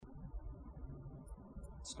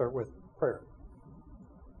start with prayer.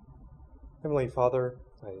 Heavenly Father,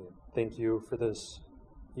 I thank you for this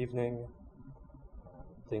evening.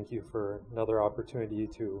 Thank you for another opportunity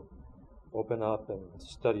to open up and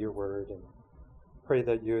study your word, and pray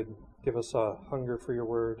that you'd give us a hunger for your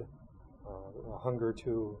word, a hunger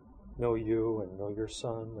to know you and know your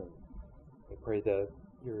Son. And I pray that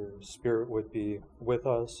your Spirit would be with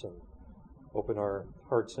us and open our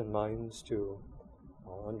hearts and minds to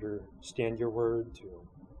understand your word, to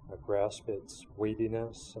grasp its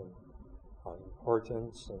weightiness and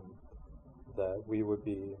importance, and that we would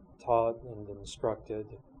be taught and instructed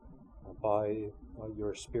by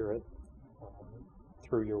your Spirit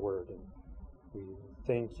through your word. And we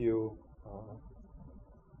thank you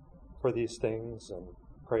for these things and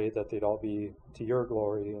pray that they'd all be to your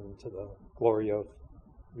glory and to the glory of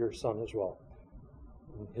your Son as well.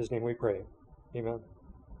 In his name we pray. Amen.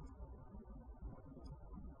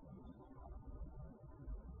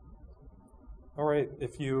 All right,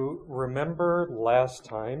 if you remember last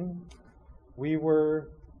time, we were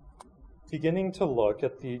beginning to look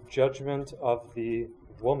at the judgment of the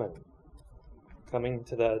woman, coming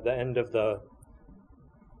to the end of the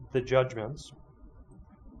judgments.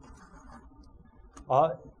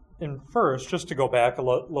 And first, just to go back a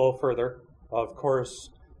little further, of course,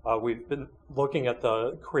 we've been looking at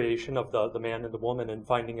the creation of the man and the woman and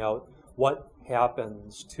finding out what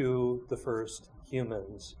happens to the first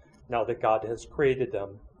humans now that God has created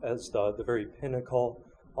them as the very pinnacle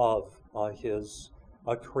of his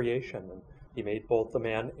creation. And he made both the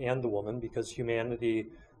man and the woman because humanity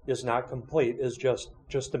is not complete as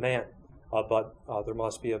just a man, but there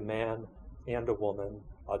must be a man and a woman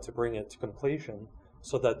to bring it to completion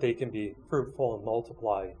so that they can be fruitful and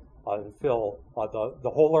multiply and fill the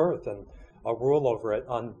whole earth and rule over it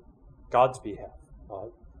on God's behalf,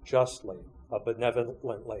 justly,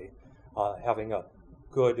 benevolently, having a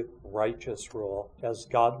good, righteous rule as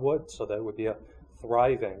God would, so that it would be a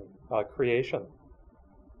thriving creation.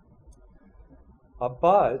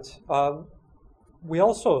 But we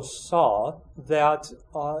also saw that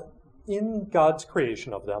in God's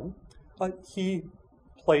creation of them, he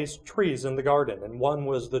placed trees in the garden, and one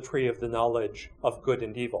was the tree of the knowledge of good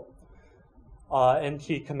and evil. And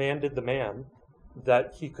he commanded the man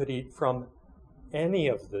that he could eat from any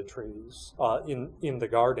of the trees in the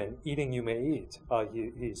garden. Eating you may eat,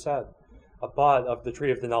 he said. But of the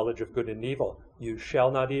tree of the knowledge of good and evil, you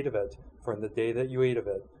shall not eat of it, for in the day that you eat of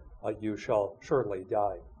it, you shall surely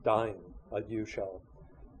die. Dying, you shall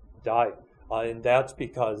die. And that's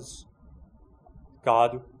because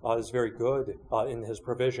God is very good in his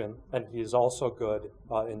provision, and he is also good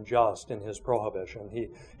and just in his prohibition.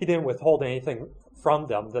 He didn't withhold anything from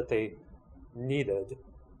them that they needed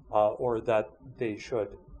or that they should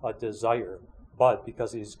desire. But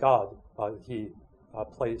because he's God, he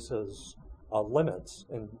places limits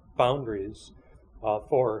and boundaries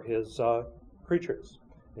for his creatures.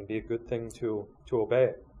 It'd be a good thing to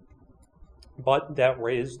obey. But that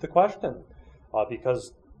raised the question,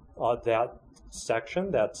 because that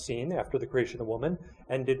section, that scene after the creation of woman,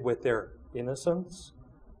 ended with their innocence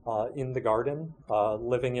in the garden,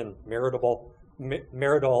 living in marital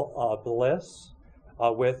bliss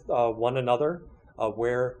with one another,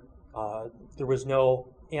 where there was no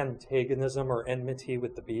antagonism or enmity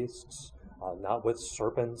with the beasts, not with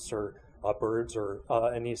serpents or birds or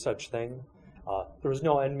any such thing. There was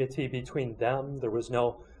no enmity between them. There was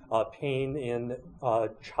no pain in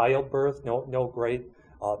childbirth, no great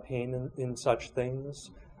pain in such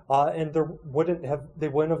things. And they wouldn't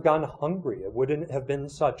have gone hungry. It wouldn't have been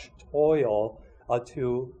such toil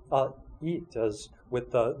to eat as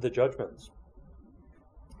with the judgments.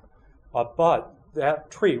 But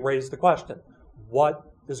that tree raised the question, what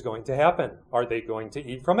is going to happen? Are they going to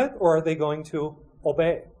eat from it, or are they going to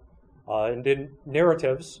obey? And in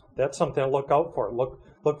narratives, that's something to look out for.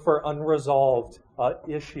 Look for unresolved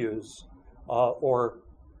issues or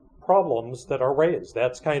problems that are raised.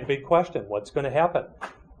 That's kind of a big question. What's going to happen?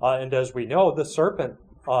 And as we know, the serpent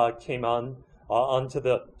came onto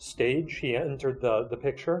the stage. He entered the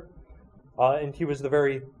picture, and he was the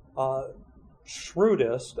very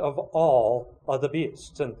shrewdest of all the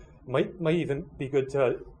beasts. And might even be good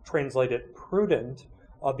to translate it prudent,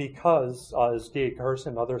 because, as D.A. Carson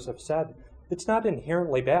and others have said, it's not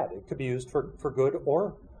inherently bad. It could be used for good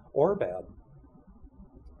or bad.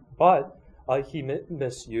 But he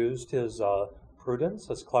misused his prudence,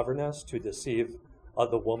 his cleverness, to deceive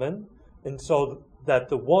the woman, and so that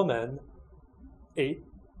the woman ate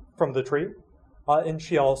from the tree, and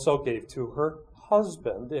she also gave to her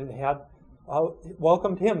husband and had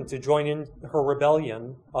welcomed him to join in her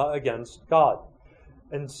rebellion against God.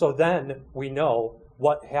 And so then we know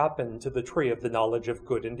what happened to the tree of the knowledge of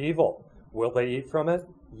good and evil? Will they eat from it?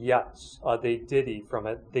 Yes, they did eat from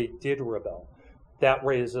it. They did rebel. That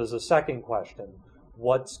raises a second question.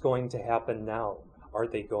 What's going to happen now? Are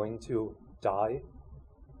they going to die?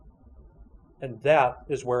 And that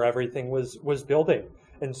is where everything was building.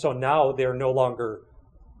 And so now they're no longer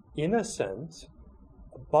innocent,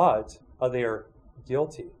 but they're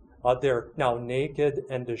guilty. They're now naked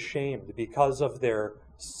and ashamed because of their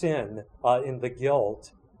sin in the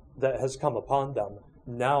guilt that has come upon them.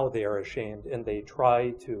 Now they are ashamed, and they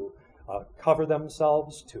try to cover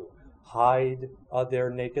themselves, to hide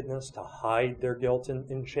their nakedness, to hide their guilt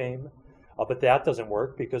and shame. But that doesn't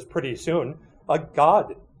work, because pretty soon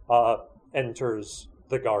God enters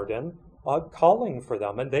the garden calling for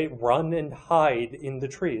them, and they run and hide in the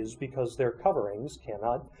trees because their coverings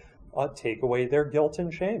cannot take away their guilt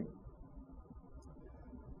and shame.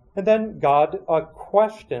 And then God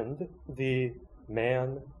questioned the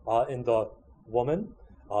man and the woman,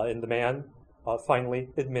 and the man finally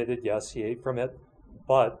admitted, yes, he ate from it,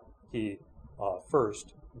 but he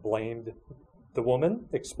first blamed the woman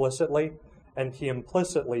explicitly, and he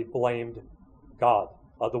implicitly blamed God.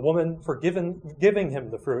 The woman for giving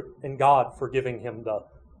him the fruit, and God for giving him the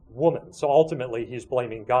woman. So ultimately, he's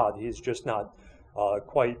blaming God. He's just not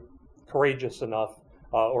quite courageous enough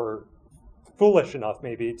or foolish enough,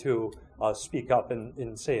 maybe, to speak up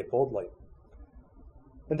and say it boldly.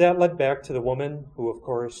 And that led back to the woman who, of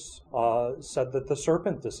course, said that the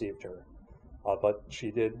serpent deceived her. But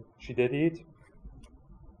she did eat.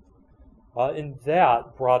 And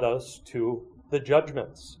that brought us to the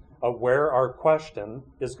judgments, where our question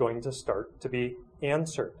is going to start to be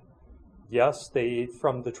answered. Yes, they ate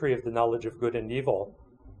from the tree of the knowledge of good and evil.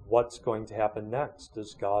 What's going to happen next?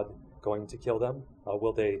 Is God going to kill them?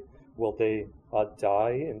 Will they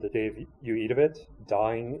die in the day you eat of it?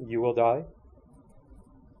 Dying, you will die.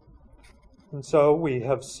 And so we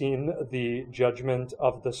have seen the judgment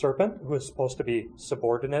of the serpent, who is supposed to be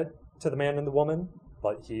subordinate to the man and the woman,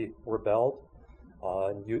 but he rebelled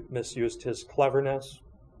and misused his cleverness.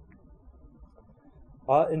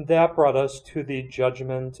 And that brought us to the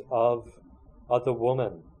judgment of the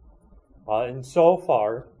woman. And so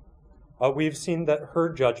far, we've seen that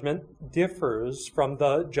her judgment differs from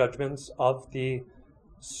the judgments of the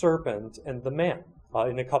serpent and the man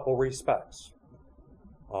in a couple respects.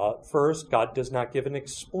 First, God does not give an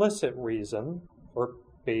explicit reason or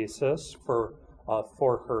basis for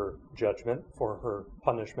her judgment, for her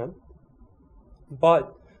punishment,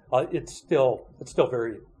 but it's still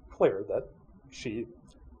very clear that she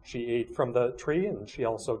ate from the tree, and she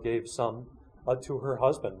also gave some to her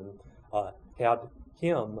husband, and had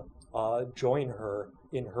him join her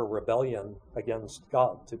in her rebellion against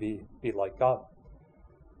God, to be like God.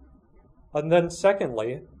 And then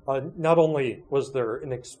secondly, not only was there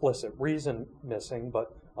an explicit reason missing,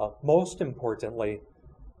 but most importantly,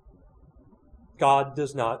 God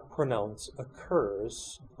does not pronounce a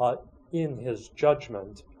curse in his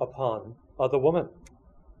judgment upon the woman.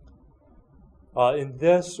 And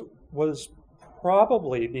this was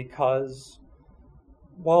probably because,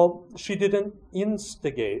 well, she didn't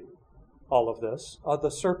instigate all of this. The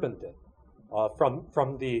serpent did,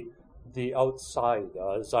 from the outside.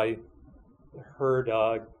 As I heard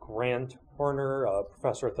Grant Horner, a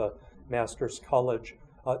professor at the Master's College,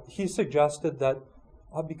 he suggested that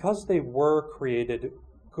because they were created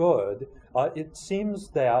good, it seems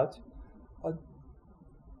that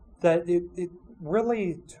it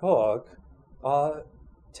really took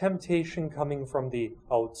temptation coming from the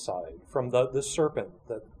outside, from the serpent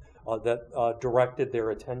that directed their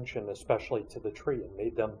attention, especially to the tree, and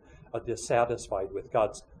made them dissatisfied with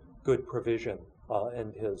God's good provision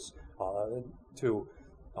and his to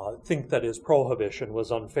think that his prohibition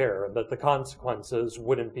was unfair, and that the consequences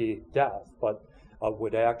wouldn't be death, but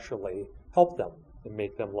would actually help them and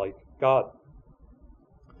make them like God.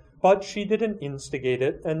 But she didn't instigate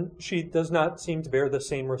it, and she does not seem to bear the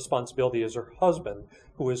same responsibility as her husband,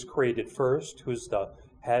 who was created first, who's the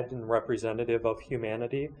head and representative of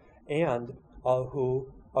humanity, and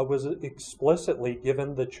who was explicitly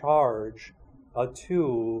given the charge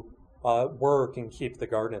to work and keep the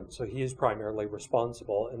garden. So he is primarily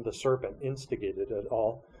responsible, and the serpent instigated it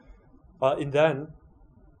all. And then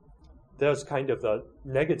there's kind of the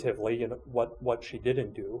negatively, what she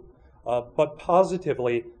didn't do, but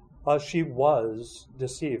positively, she was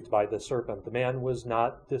deceived by the serpent. The man was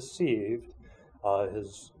not deceived.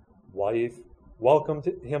 His wife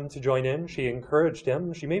welcomed him to join in. She encouraged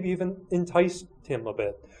him. She maybe even enticed him a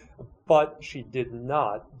bit, but she did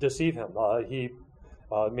not deceive him. He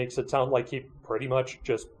makes it sound like he pretty much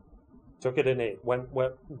just took it and ate, went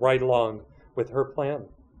right along with her plan.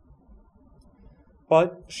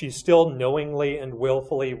 But she still knowingly and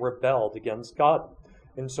willfully rebelled against God.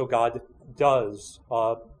 And so God does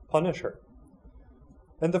punish her.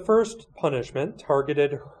 And the first punishment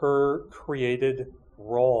targeted her created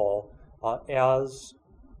role as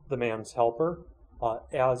the man's helper,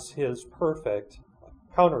 as his perfect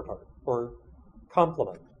counterpart or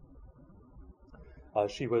complement.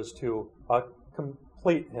 She was to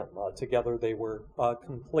complete him. Together they were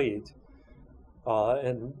complete,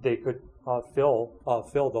 and they could fill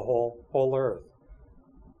the whole earth.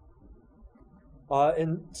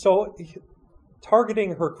 And so,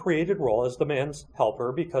 targeting her created role as the man's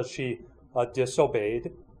helper because she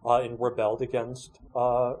disobeyed and rebelled against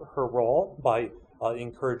her role by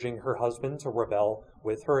encouraging her husband to rebel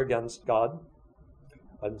with her against God,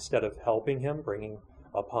 instead of helping him, bringing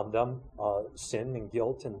upon them sin and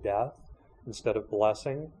guilt and death, instead of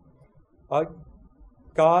blessing.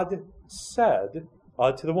 God said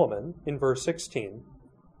to the woman in verse 16,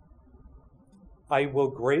 I will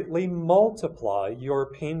greatly multiply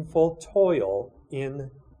your painful toil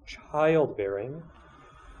in childbearing.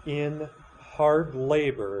 In hard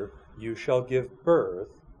labor you shall give birth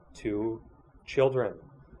to children.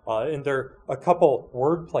 And there are a couple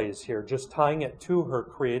word plays here, just tying it to her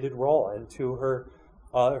created role and to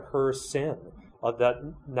her sin,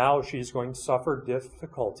 that now she's going to suffer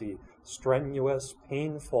difficulty, strenuous,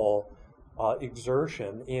 painful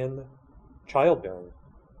exertion in childbearing.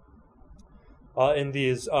 In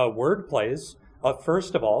these word plays,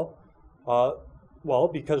 first of all,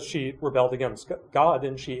 because she rebelled against God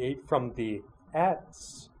and she ate from the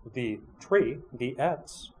etz, the tree, the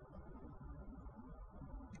etz,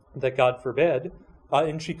 that God forbid,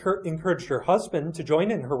 and she encouraged her husband to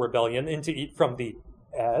join in her rebellion and to eat from the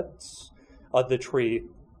etz, the tree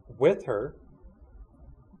with her.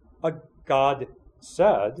 God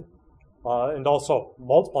said, and also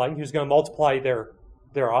multiplying, he was going to multiply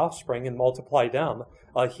their offspring and multiply them.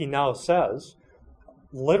 He now says,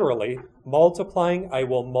 literally, multiplying, I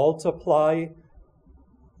will multiply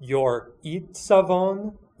your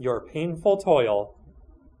itzavon, your painful toil,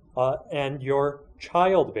 and your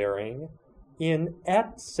childbearing. In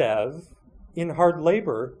etzev, in hard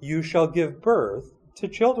labor, you shall give birth to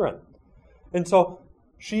children. And so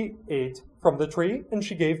she ate from the tree, and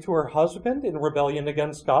she gave to her husband in rebellion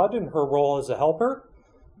against God in her role as a helper.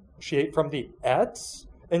 She ate from the etz,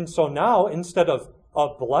 and so now, instead of a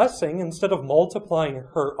blessing, instead of multiplying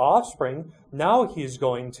her offspring, now he's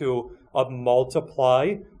going to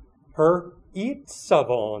multiply her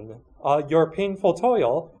itzavon, your painful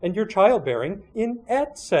toil, and your childbearing. In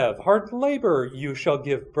etzev, hard labor, you shall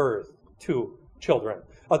give birth to children.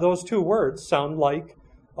 Those two words sound like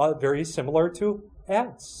very similar to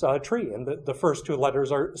etz, tree, and the first two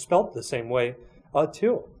letters are spelled the same way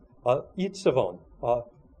too. Itzavon,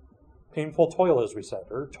 painful toil, as we said,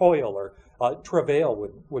 or toil, or travail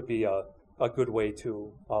would be a good way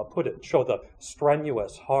to put it. Show the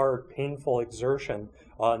strenuous, hard, painful exertion,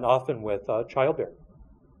 and often with childbearing.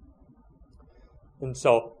 And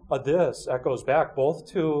so this echoes back both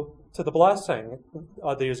to the blessing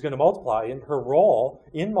that he's going to multiply, and her role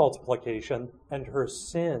in multiplication, and her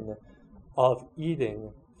sin of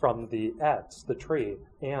eating from the etz, the tree,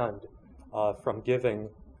 and from giving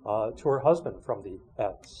to her husband from the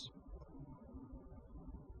etz.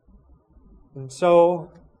 And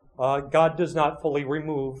so God does not fully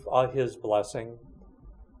remove his blessing,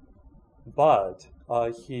 but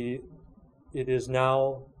it is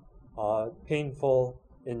now painful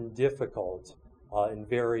and difficult and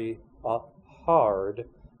very hard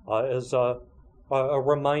as a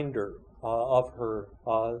reminder of her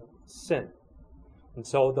sin. And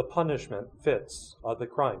so the punishment fits the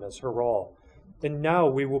crime as her role. And now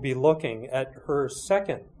we will be looking at her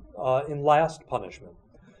second and last punishment.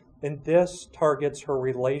 And this targets her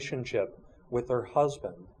relationship with her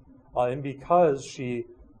husband. And because she,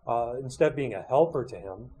 instead of being a helper to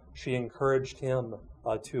him, she encouraged him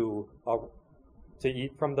to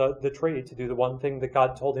eat from the tree, to do the one thing that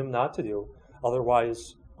God told him not to do.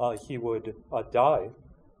 Otherwise, he would die.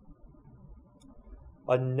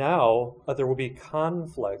 Now, there will be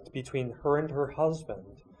conflict between her and her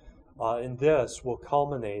husband. And this will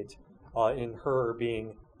culminate in her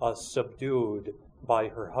being subdued by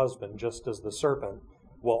her husband, just as the serpent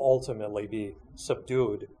will ultimately be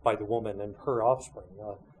subdued by the woman and her offspring,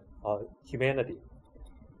 humanity.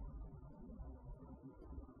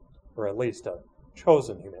 Or at least a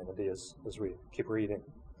chosen humanity, as we keep reading.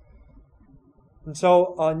 And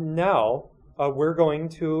so now we're going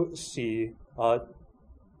to see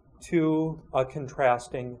two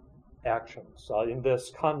contrasting actions in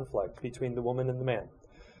this conflict between the woman and the man.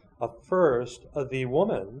 First, the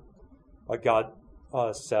woman, God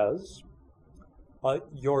says,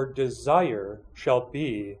 your desire shall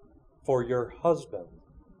be for your husband.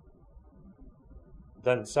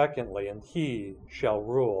 Then secondly, and he shall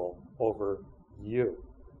rule over you.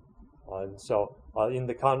 And so in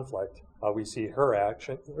the conflict, we see her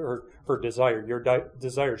action, her desire. Your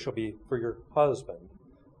desire shall be for your husband,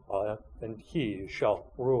 and he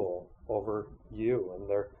shall rule over you. And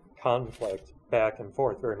their conflict back and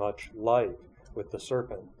forth, very much like with the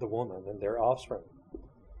serpent, the woman, and their offspring.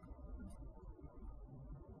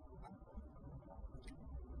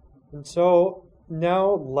 And so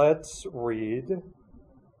now let's read,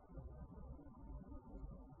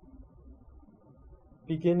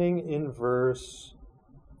 beginning in verse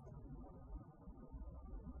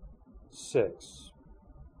 6.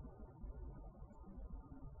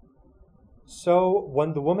 So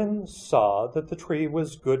when the woman saw that the tree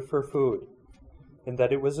was good for food, and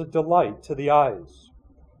that it was a delight to the eyes,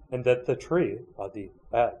 and that the tree, the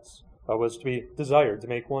etz, was to be desired to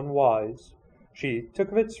make one wise, she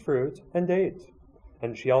took of its fruit and ate.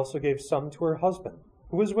 And she also gave some to her husband,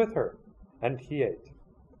 who was with her, and he ate.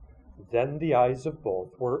 Then the eyes of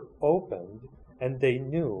both were opened, and they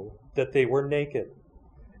knew that they were naked.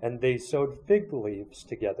 And they sewed fig leaves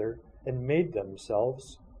together, and made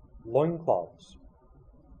themselves loincloths.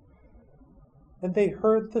 And they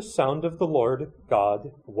heard the sound of the Lord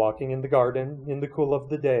God walking in the garden in the cool of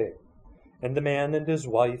the day. And the man and his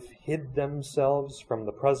wife hid themselves from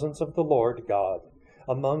the presence of the Lord God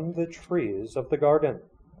among the trees of the garden.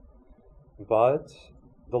 But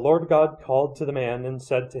the Lord God called to the man and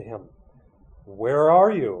said to him, Where are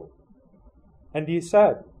you? And he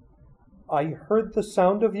said, I heard the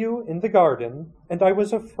sound of you in the garden, and I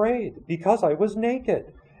was afraid, because I was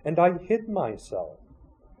naked, and I hid myself.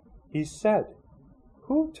 He said,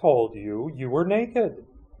 Who told you you were naked?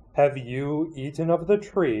 Have you eaten of the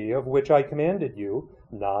tree of which I commanded you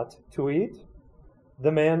not to eat?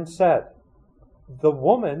 The man said, The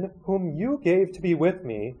woman whom you gave to be with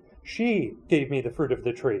me, she gave me the fruit of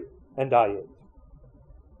the tree, and I ate.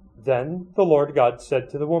 Then the Lord God said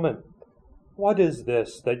to the woman, What is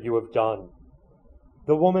this that you have done?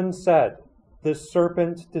 The woman said, The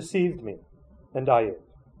serpent deceived me, and I ate.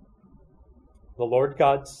 The Lord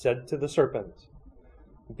God said to the serpent,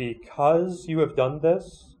 Because you have done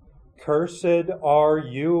this, cursed are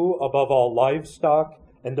you above all livestock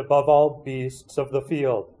and above all beasts of the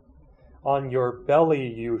field. On your belly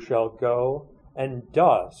you shall go, and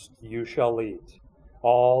dust you shall eat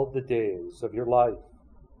all the days of your life.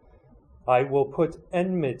 I will put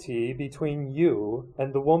enmity between you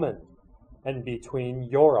and the woman, and between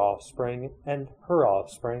your offspring and her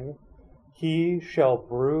offspring. He shall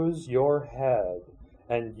bruise your head,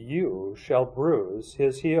 and you shall bruise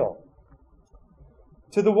his heel.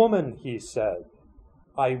 To the woman he said,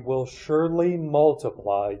 I will surely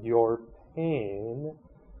multiply your pain,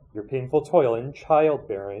 your painful toil in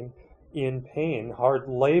childbearing. In pain, hard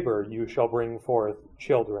labor, you shall bring forth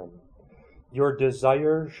children. Your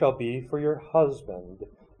desire shall be for your husband,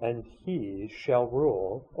 and he shall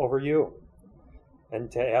rule over you.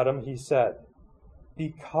 And to Adam he said,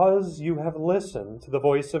 Because you have listened to the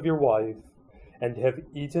voice of your wife, and have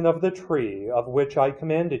eaten of the tree of which I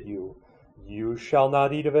commanded you, you shall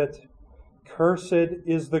not eat of it. Cursed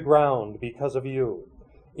is the ground because of you.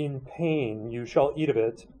 In pain you shall eat of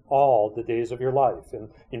it all the days of your life, and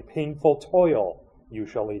in painful toil you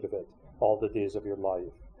shall eat of it all the days of your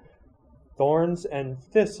life. Thorns and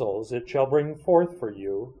thistles it shall bring forth for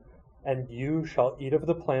you, and you shall eat of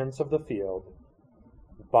the plants of the field.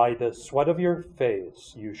 By the sweat of your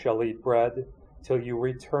face you shall eat bread, till you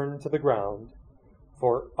return to the ground,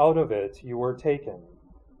 for out of it you were taken.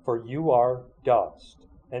 For you are dust,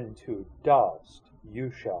 and to dust you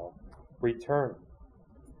shall return.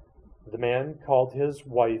 The man called his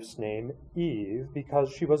wife's name Eve,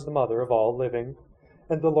 because she was the mother of all living.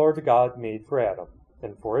 And the Lord God made for Adam,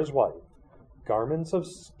 and for his wife, garments of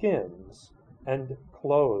skins, and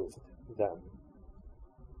clothed them.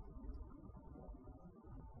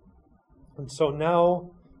 And so now,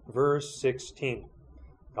 verse 16.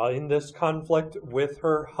 In this conflict with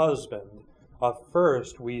her husband,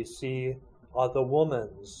 first we see the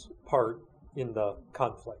woman's part in the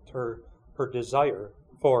conflict, her desire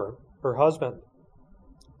for her husband.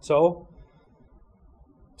 So,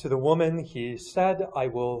 to the woman he said, I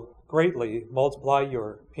will greatly multiply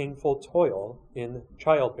your painful toil in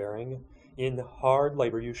childbearing. In hard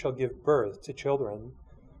labor you shall give birth to children.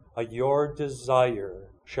 Your desire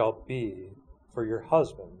shall be for your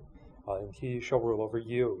husband, and he shall rule over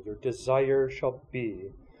you. Your desire shall be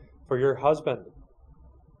for your husband.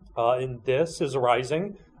 And this is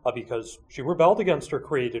arising because she rebelled against her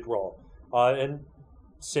created role and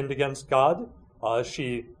sinned against God.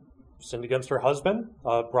 She sinned against her husband,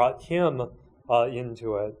 brought him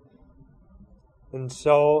into it. And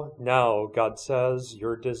so now God says,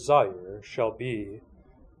 your desire shall be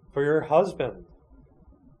for your husband.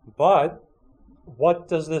 But what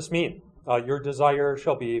does this mean? Your desire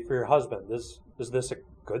shall be for your husband. Is this a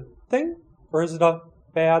good thing, or is it a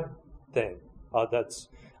bad thing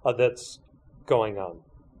that's going on?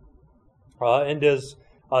 And as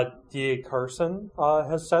D.A. Carson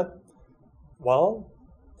has said, well,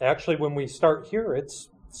 actually, when we start here, it's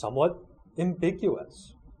somewhat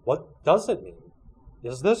ambiguous. What does it mean?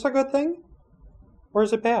 Is this a good thing, or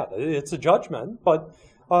is it bad? It's a judgment, but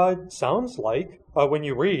it sounds like when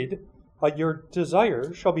you read, your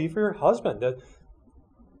desire shall be for your husband.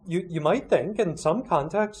 You might think in some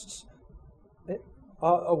contexts,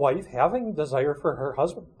 a wife having desire for her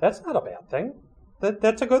husband, that's not a bad thing.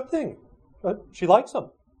 That's a good thing. She likes him.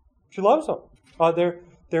 She loves him.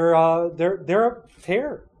 They're a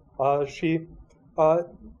pair. She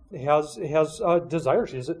has desire.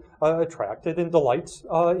 She's attracted and delights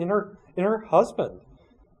in her husband.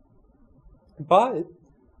 But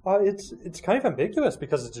it's kind of ambiguous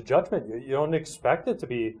because it's a judgment. You don't expect it to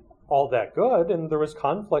be all that good, and there was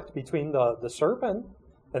conflict between the serpent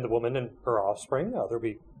and the woman and her offspring. There'll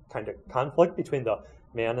be kind of conflict between the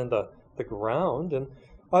man and the ground. And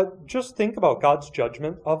just think about God's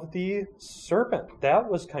judgment of the serpent. That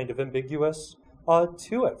was kind of ambiguous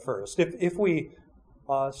too at first. If we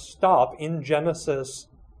stop in Genesis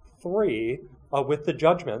 3 with the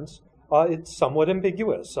judgments, it's somewhat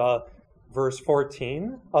ambiguous. Verse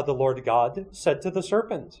 14, the Lord God said to the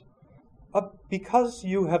serpent, because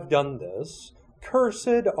you have done this,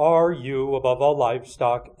 cursed are you above all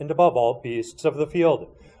livestock and above all beasts of the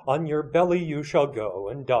field. On your belly you shall go,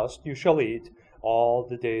 and dust you shall eat all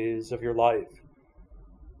the days of your life.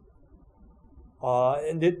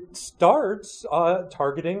 And it starts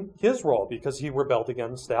targeting his role because he rebelled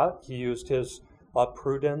against that. He used his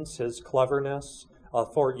prudence, his cleverness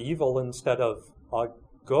for evil instead of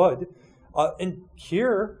good. And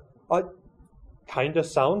here, kind of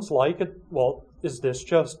sounds like it. Well, is this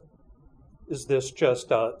just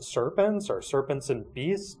serpents? Are serpents and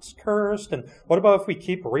beasts cursed? And what about if we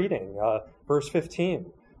keep reading verse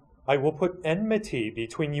 15? I will put enmity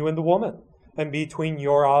between you and the woman, and between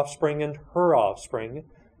your offspring and her offspring.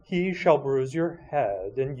 He shall bruise your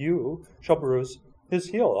head, and you shall bruise his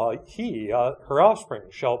heel. Her offspring,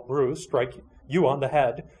 shall strike you on the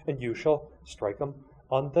head, and you shall strike him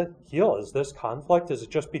on the heel. Is this conflict? Is it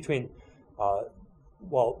just between,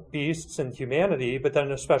 beasts and humanity, but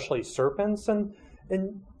then especially serpents and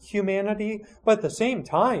humanity? But at the same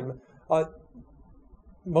time,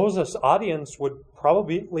 Moses' audience would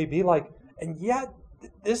probably be like, and yet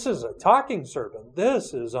this is a talking serpent.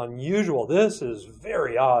 This is unusual. This is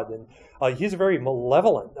very odd, and he's very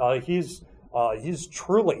malevolent. He's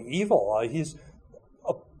truly evil. He's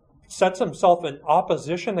sets himself in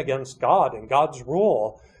opposition against God and God's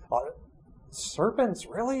rule. Serpents,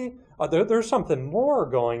 really? There's something more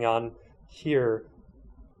going on here.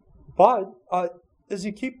 But as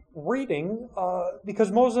you keep reading,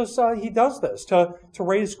 because Moses, he does this to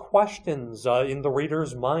raise questions in the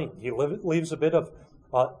reader's mind. He leaves a bit of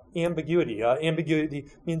ambiguity. Ambiguity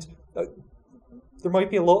means there might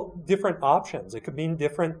be a little different options. It could mean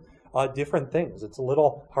different things. It's a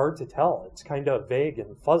little hard to tell. It's kind of vague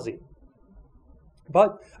and fuzzy.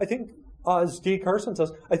 But I think, as D. Carson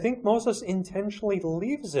says, I think Moses intentionally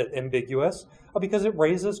leaves it ambiguous because it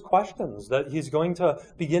raises questions that he's going to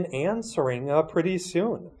begin answering pretty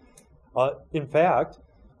soon. In fact,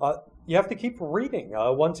 you have to keep reading.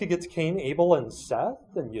 Once he gets Cain, Abel, and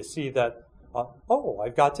Seth, and you see that,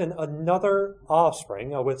 I've gotten another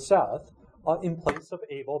offspring with Seth in place of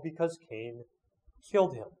Abel because Cain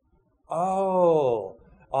killed him.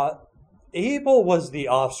 Abel was the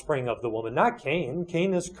offspring of the woman, not Cain.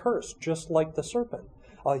 Cain is cursed, just like the serpent.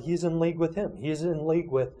 He's in league with him. He's in league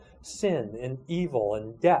with sin and evil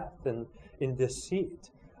and death and in deceit.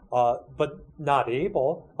 But not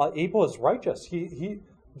Abel. Abel is righteous. He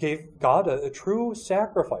gave God a true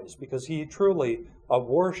sacrifice because he truly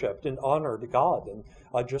worshipped and honored God. And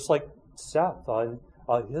just like Seth and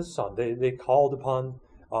his son, they called upon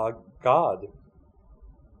God.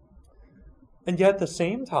 And yet at the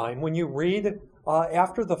same time, when you read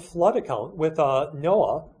after the flood account with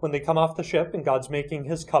Noah, when they come off the ship and God's making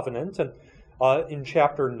his covenant, and in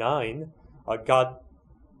chapter 9, God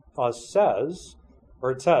says,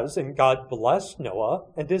 and God blessed Noah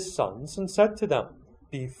and his sons and said to them,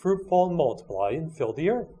 be fruitful and multiply and fill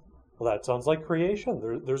the earth. Well, that sounds like creation.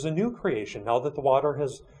 There's a new creation now that the water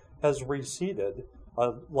has receded,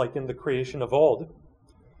 like in the creation of old.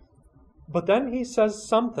 But then he says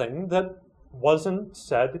something that wasn't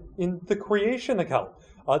said in the creation account.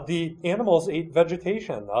 The animals ate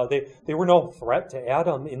vegetation. They were no threat to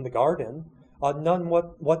Adam in the garden, none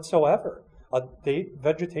whatsoever. They ate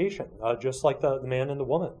vegetation, just like the man and the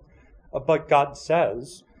woman. But God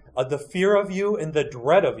says, the fear of you and the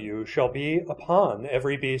dread of you shall be upon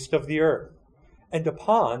every beast of the earth, and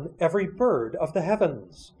upon every bird of the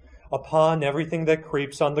heavens, upon everything that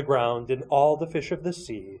creeps on the ground, and all the fish of the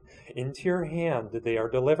sea. Into your hand they are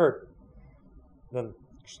delivered. Then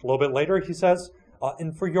just a little bit later he says,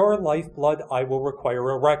 and for your lifeblood I will require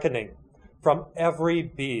a reckoning. From every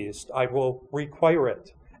beast I will require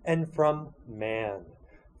it, and from man.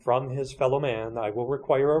 From his fellow man I will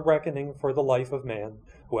require a reckoning for the life of man.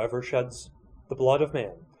 Whoever sheds the blood of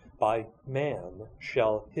man, by man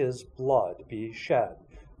shall his blood be shed.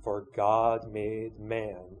 For God made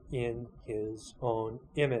man in his own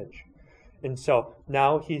image. And so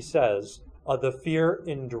now he says, the fear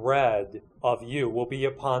and dread of you will be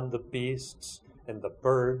upon the beasts and the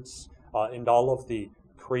birds and all of the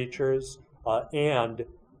creatures, and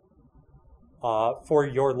for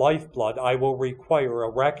your lifeblood I will require a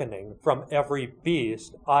reckoning. From every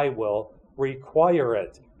beast I will require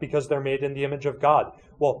it, because they're made in the image of God.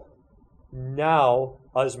 Well, now,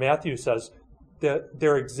 as Matthew says,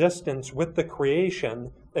 their existence with the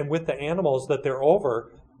creation and with the animals that they're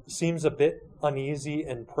over seems a bit uneasy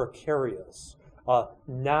and precarious.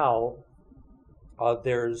 Now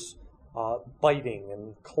there's biting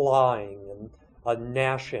and clawing and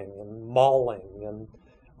gnashing and mauling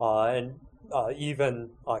and even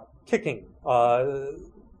kicking.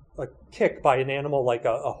 A kick by an animal like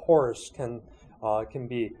a horse can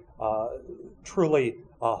be truly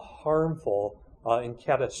harmful and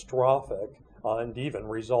catastrophic, and even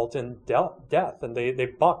result in death. And they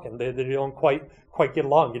buck and they don't quite get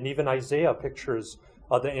along. And even Isaiah pictures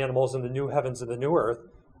the animals in the new heavens and the new earth,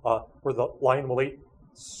 where the lion will eat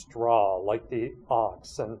straw like the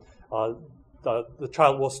ox, and the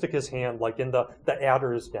child will stick his hand like in the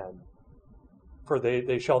adder's den. For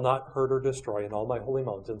they shall not hurt or destroy in all my holy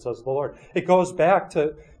mountain, says the Lord. It goes back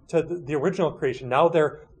to the original creation. Now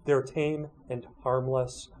they're tame and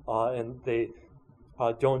harmless, and they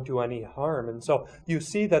don't do any harm. And so you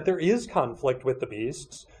see that there is conflict with the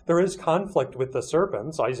beasts. There is conflict with the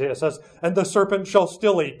serpents. Isaiah says, and the serpent shall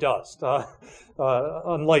still eat dust,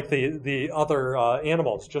 unlike the other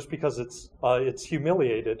animals, just because it's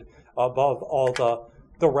humiliated above all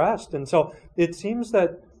the rest. And so it seems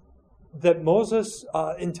that Moses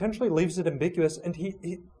intentionally leaves it ambiguous, and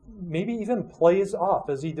he maybe even plays off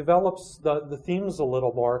as he develops the themes a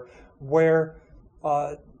little more, where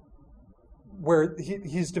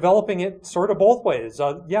he's developing it sort of both ways.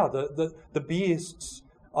 The beasts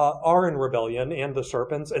are in rebellion, and the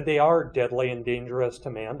serpents, and they are deadly and dangerous to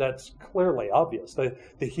man. That's clearly obvious. The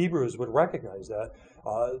Hebrews would recognize that.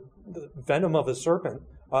 The venom of a serpent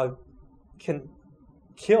can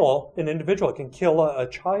kill an individual, can kill a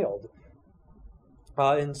child.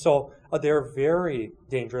 And so they're very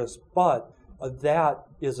dangerous, but that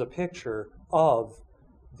is a picture of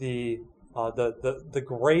the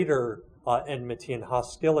greater enmity and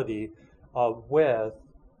hostility with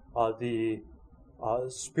the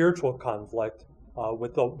spiritual conflict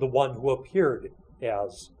with the one who appeared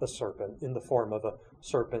as a serpent, in the form of a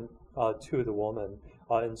serpent to the woman.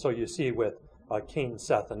 And so you see with Cain,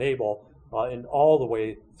 Seth, and Abel, and all the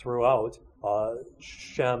way throughout,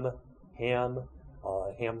 Shem, Ham,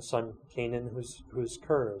 Ham's son Canaan, who's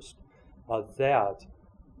cursed, that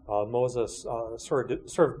Moses sort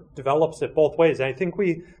of develops it both ways. And I think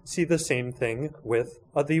we see the same thing with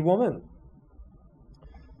the woman.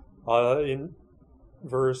 In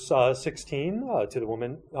verse 16, to the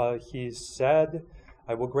woman, he said,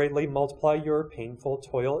 I will greatly multiply your painful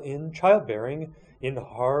toil in childbearing. In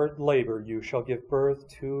hard labor you shall give birth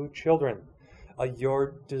to children.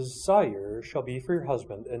 Your desire shall be for your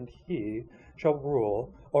husband, and he shall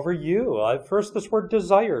rule over you. First, this word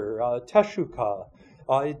desire, teshuka,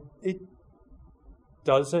 it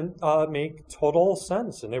doesn't make total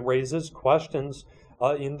sense, and it raises questions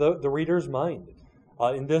in the reader's mind.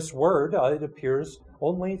 In this word, it appears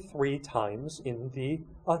only 3 times in the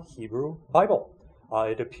Hebrew Bible.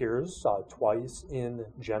 It appears twice in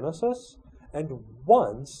Genesis and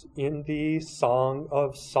once in the Song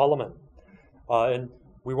of Solomon. And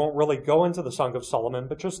we won't really go into the Song of Solomon,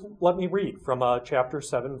 but just let me read from chapter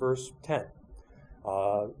 7, verse 10,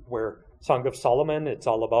 where Song of Solomon, it's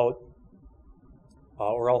all about,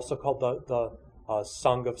 or also called the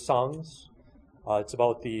Song of Songs, It's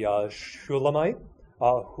about the Shulamite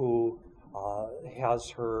who has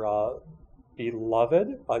her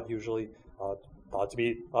beloved, usually thought to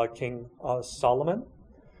be King Solomon.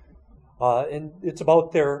 And it's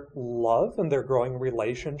about their love and their growing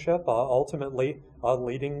relationship, ultimately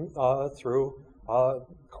leading through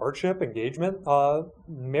courtship, engagement,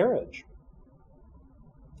 marriage.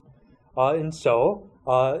 And so,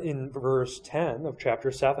 in verse 10 of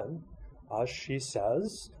chapter 7, she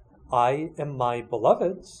says, I am my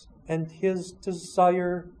beloved's, and his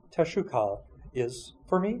desire, Teshukah, is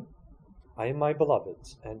for me. I am my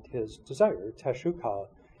beloved's, and his desire, Teshukah,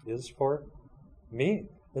 is for me.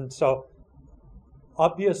 And so,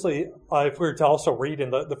 obviously, if we were to also read in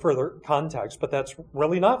the further context, but that's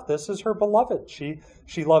really enough. This is her beloved. She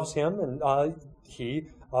loves him, and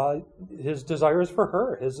his desire is for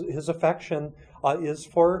her. His affection is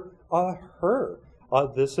for her.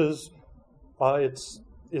 This is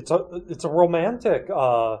it's a romantic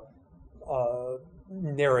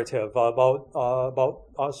narrative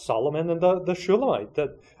about Solomon and the Shulamite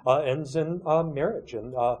that ends in marriage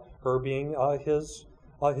and her being his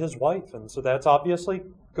wife, and so that's obviously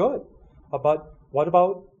good. But what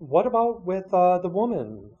about with the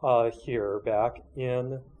woman here back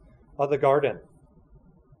in the garden?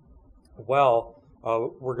 Well,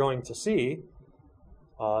 we're going to see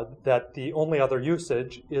that the only other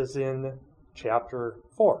usage is in chapter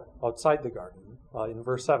 4, outside the garden, in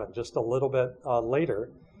verse 7, just a little bit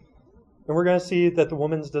later. And we're going to see that the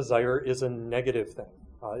woman's desire is a negative thing,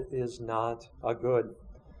 is not a good.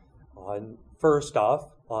 First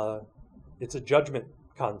off, it's a judgment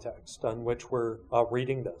context on which we're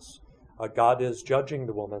reading this. God is judging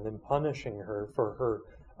the woman and punishing her for her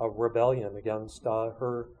rebellion against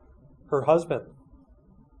her husband.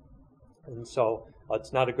 And so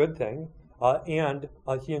it's not a good thing. And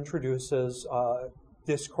he introduces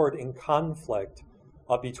discord and conflict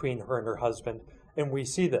between her and her husband. And we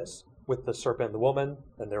see this with the serpent and the woman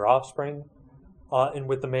and their offspring, and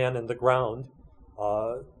with the man and the ground.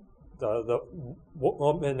 The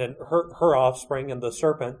woman and her offspring and the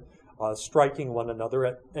serpent striking one another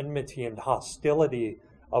at enmity and hostility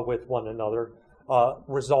with one another,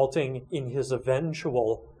 resulting in his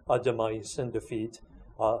eventual demise and defeat,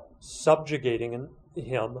 subjugating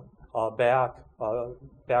him back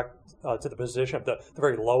to the position of the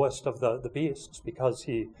very lowest of the beasts, because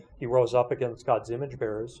he rose up against God's image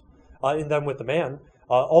bearers. And then with the man,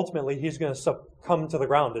 ultimately he's going to succumb to the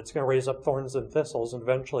ground. It's going to raise up thorns and thistles, and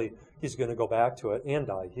eventually he's going to go back to it and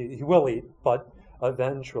die. He will eat, but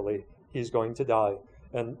eventually he's going to die.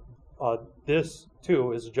 And this,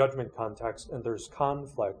 too, is a judgment context, and there's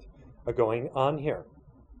conflict going on here.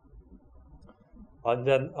 And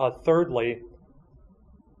then thirdly,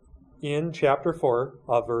 in chapter 4,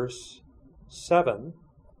 verse 7,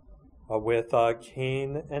 with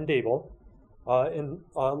Cain and Abel, and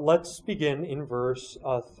let's begin in verse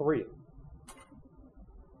 3.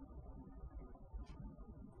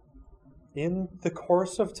 In the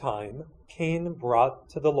course of time, Cain brought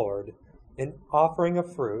to the Lord an offering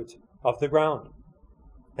of fruit of the ground,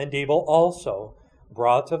 and Abel also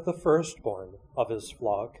brought of the firstborn of his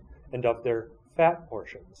flock and of their fat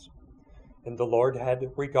portions. And the Lord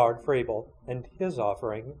had regard for Abel and his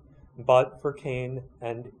offering, but for Cain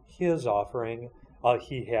and his offering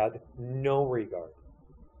he had no regard.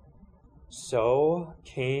 So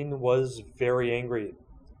Cain was very angry,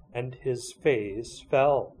 and his face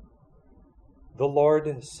fell. The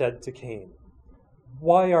Lord said to Cain,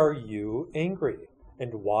 "Why are you angry,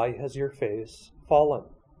 and why has your face fallen?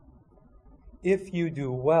 If you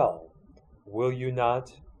do well, will you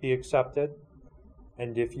not be accepted?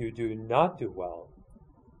 And if you do not do well,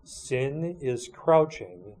 sin is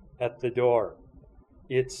crouching at the door.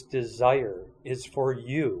 Its desire is for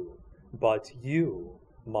you, but you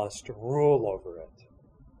must rule over it."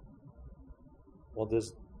 Well,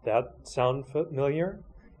 does that sound familiar?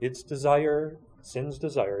 Its desire, sin's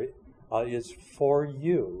desire, is for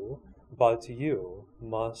you, but you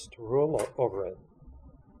must rule over it.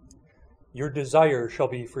 Your desire shall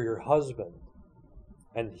be for your husband,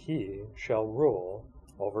 and he shall rule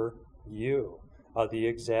over you. The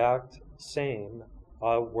exact same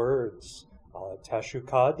words.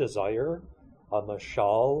 Teshukah, desire,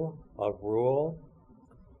 mashal, rule.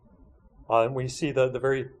 And we see the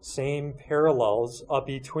very same parallels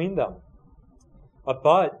between them.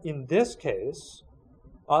 But in this case,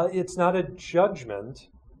 it's not a judgment,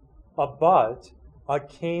 but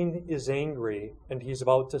Cain is angry and he's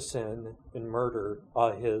about to sin and murder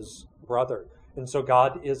his brother. And so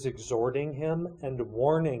God is exhorting him and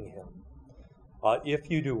warning him If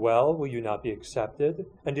you do well, will you not be accepted?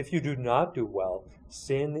 And if you do not do well,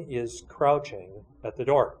 sin is crouching at the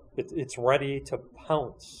door. It's ready to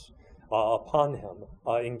pounce upon him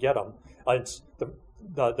and get him. It's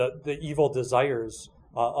the evil desires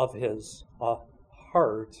of his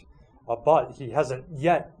heart, but he hasn't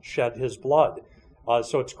yet shed his blood.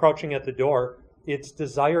 So it's crouching at the door. Its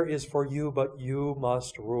desire is for you, but you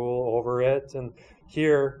must rule over it. And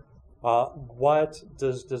here, what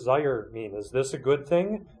does desire mean? Is this a good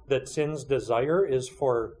thing, that sin's desire is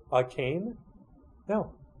for Cain?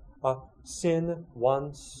 No. Sin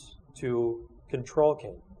wants to control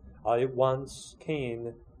Cain. It wants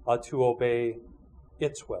Cain to obey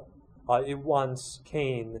its will. It wants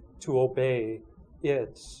Cain to obey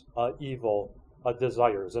its evil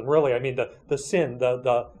desires. And really, I mean, the sin,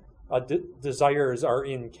 the desires are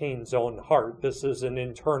in Cain's own heart. This is an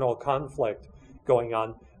internal conflict going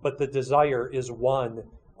on. But the desire is one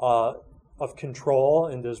of control,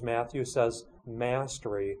 and as Matthew says,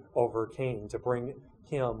 mastery over Cain, to bring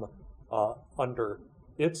him under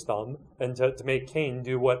its thumb, and to make Cain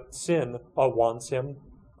do what sin wants him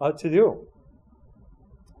to do.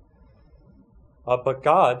 But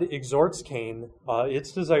God exhorts Cain,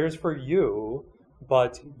 its desires for you,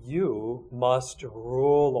 but you must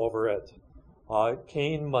rule over it.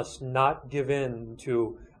 Cain must not give in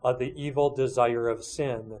to the evil desire of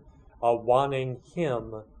sin, wanting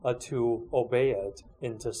him to obey it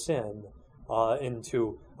into sin, and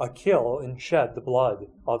to kill and shed the blood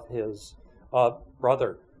of his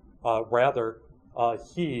brother. Rather,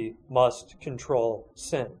 he must control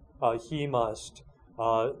sin. He must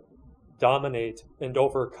dominate and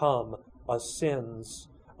overcome sin's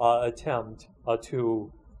attempt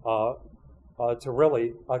to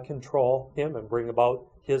really control him and bring about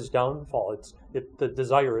his downfall. The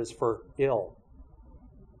desire is for ill.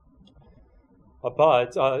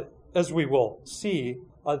 But as we will see,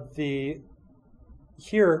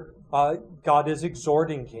 here God is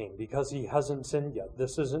exhorting Cain because he hasn't sinned yet.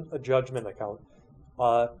 This isn't a judgment account.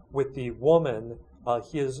 With the woman,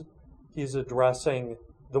 he's addressing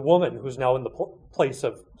the woman who's now in the place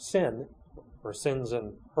of sin, or sin's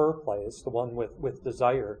in her place, the one with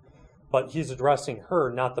desire. But he's addressing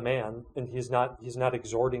her, not the man, and he's not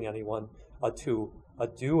exhorting anyone to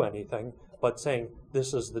do anything, but saying,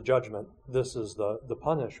 this is the judgment, this is the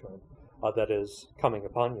punishment that is coming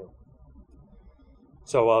upon you.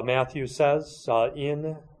 So Matthew says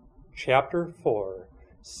in chapter 4,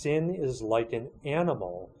 sin is like an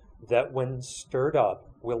animal that when stirred up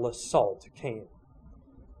will assault Cain.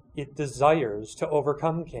 It desires to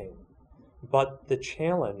overcome Cain, but the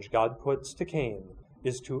challenge God puts to Cain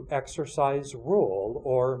is to exercise rule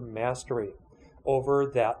or mastery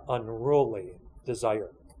over that unruly desire.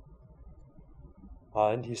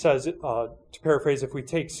 And he says, to paraphrase, if we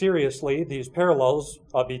take seriously these parallels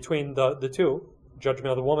between the two, judgment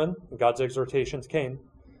of the woman and God's exhortation to Cain,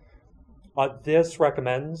 this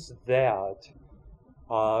recommends that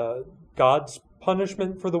God's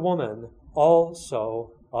punishment for the woman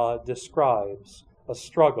also describes a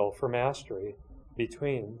struggle for mastery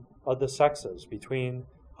between the sexes, between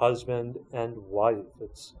husband and wife.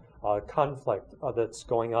 It's a conflict that's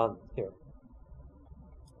going on here.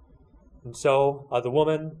 And so the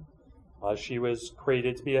woman, she was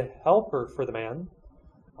created to be a helper for the man,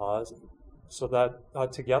 so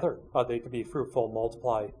that together they could be fruitful,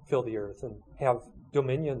 multiply, fill the earth, and have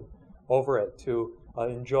dominion over it, to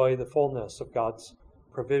enjoy the fullness of God's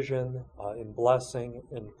provision and blessing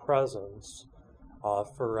and presence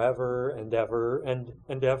forever and ever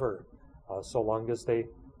and ever, so long as they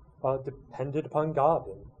depended upon God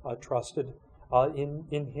and trusted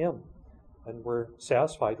in Him, and were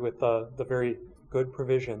satisfied with the very good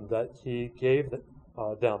provision that He gave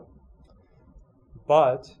them.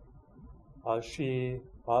 But she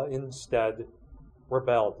instead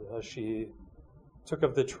rebelled. She took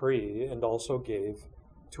of the tree and also gave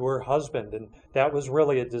to her husband, and that was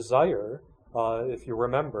really a desire. If you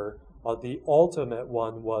remember, the ultimate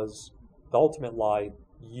one was the ultimate lie: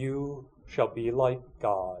 you shall be like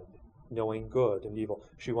God, knowing good and evil.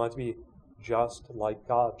 She wanted to be just like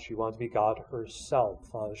God. She wanted to be God herself.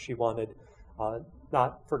 She wanted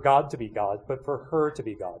not for God to be God, but for her to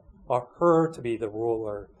be God, her to be the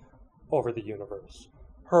ruler over the universe,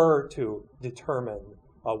 her to determine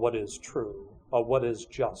what is true, what is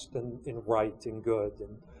just and right and good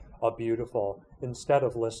and beautiful. Instead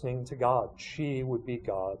of listening to God, she would be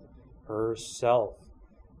God herself.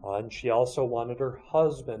 And she also wanted her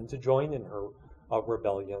husband to join in her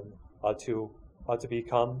rebellion, to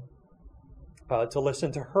become, to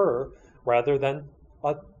listen to her rather than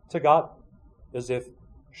to God, as if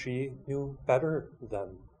she knew better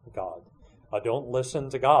than God. Don't listen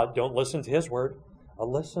to God. Don't listen to His word.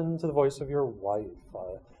 Listen to the voice of your wife.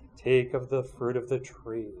 Take of the fruit of the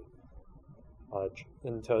tree.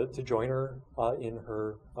 And to join her in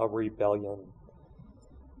her rebellion.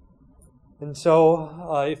 And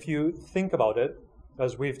so, if you think about it,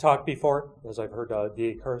 as we've talked before, as I've heard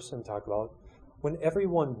D.A. Carson talk about, when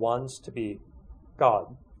everyone wants to be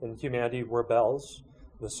God and humanity rebels,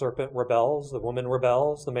 the serpent rebels, the woman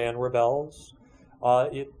rebels, the man rebels,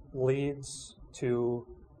 it leads to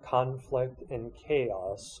conflict and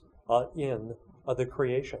chaos in the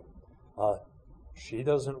creation. She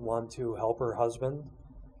doesn't want to help her husband,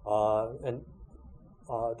 and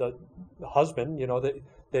the husband,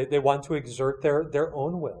 they want to exert their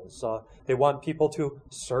own wills. They want people to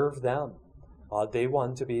serve them. They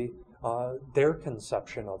want to be their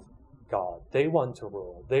conception of God. They want to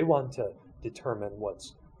rule. They want to determine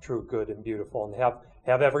what's true, good, and beautiful, and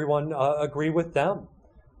have everyone agree with them,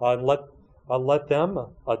 and let them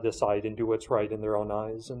decide and do what's right in their own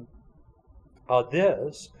eyes. And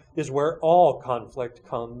this is where all conflict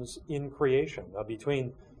comes in creation,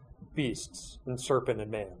 between beasts and serpent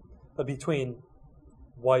and man, between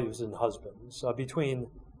wives and husbands, between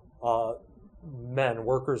men,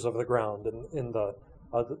 workers of the ground, and in the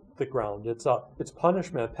ground. It's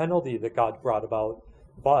punishment, penalty that God brought about,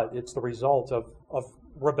 but it's the result of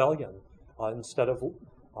rebellion. Instead of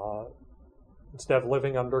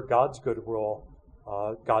living under God's good rule,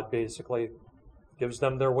 God basically gives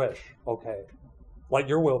them their wish. Okay, let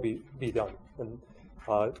your will be done. And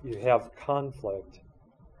you have conflict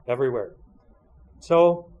everywhere.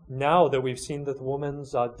 So now that we've seen that the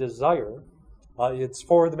woman's desire, it's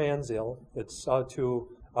for the man's ill. It's to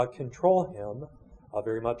control him,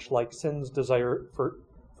 very much like sin's desire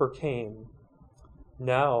for Cain.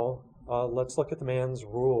 Now, let's look at the man's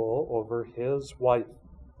rule over his wife.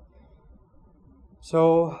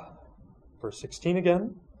 So, verse 16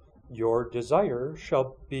 again, your desire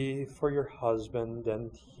shall be for your husband,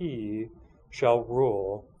 and he shall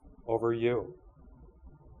rule over you.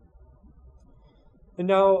 And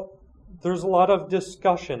now, there's a lot of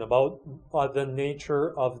discussion about the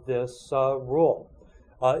nature of this rule.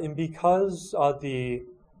 And because the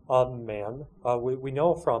man, we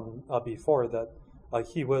know from before that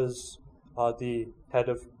he was the head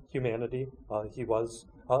of humanity. He was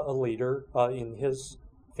a leader in his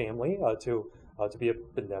family, to be a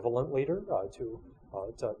benevolent leader, to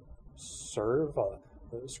serve.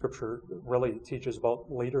 Scripture really teaches about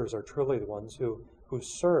leaders are truly the ones who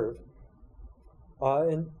serve.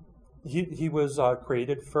 And he was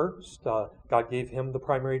created first. God gave him the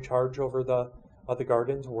primary charge over the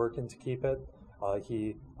garden, to work and to keep it.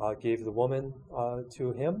 He gave the woman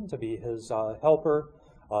to him to be his helper,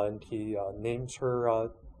 and he names her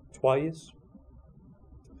twice.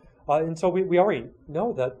 And so we already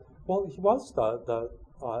know that, well, he was the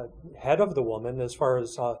head of the woman as far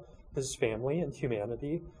as his family and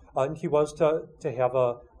humanity, and he was to have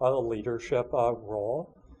a leadership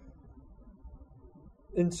role.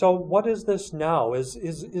 And so what is this now? Is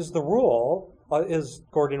the rule, as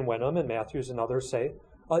Gordon Wenham and Matthews and others say,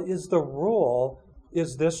 is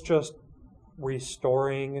this just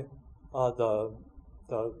restoring the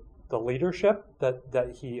leadership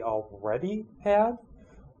that he already had?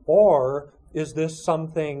 Or is this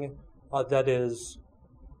something that is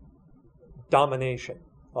domination,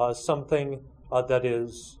 something that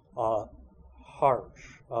is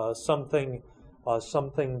harsh, something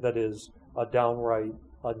that is downright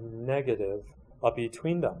negative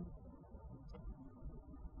between them?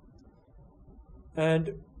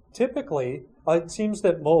 And typically, it seems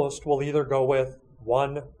that most will either go with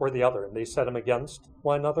one or the other, and they set them against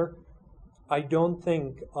one another. I don't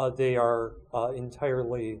think they are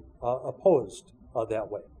entirely opposed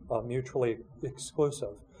that way, mutually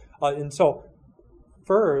exclusive. And so,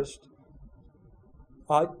 first,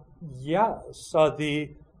 yes, the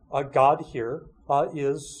God here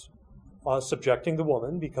is subjecting the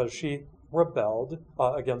woman because she rebelled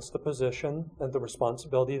against the position and the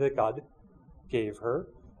responsibility that God gave her,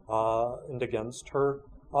 and against her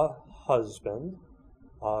husband,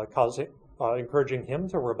 encouraging him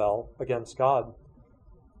to rebel against God.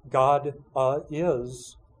 God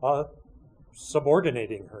is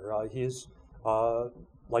subordinating her. He's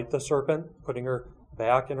like the serpent, putting her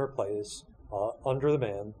back in her place under the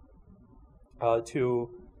man, to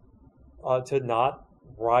not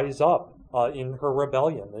rise up in her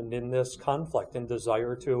rebellion and in this conflict and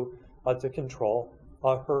desire to control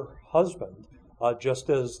her husband. Just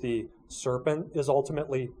as the serpent is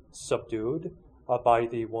ultimately subdued by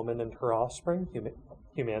the woman and her offspring,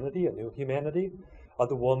 humanity, a new humanity,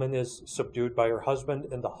 the woman is subdued by her husband,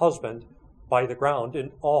 and the husband by the ground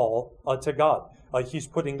and all to God. He's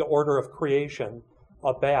putting the order of creation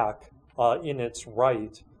back in its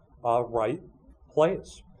right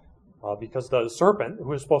place. Because the serpent,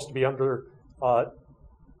 who is supposed to be under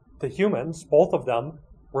the humans, both of them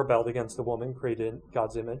rebelled against the woman created in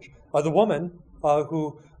God's image. The woman,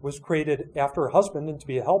 who was created after her husband and to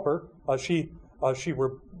be a helper, she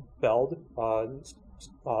rebelled,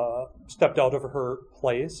 stepped out of her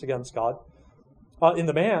place against God. In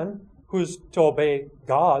the man, who's to obey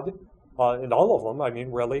God, and all of them,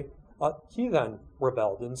 really, he then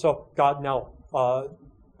rebelled. And so God now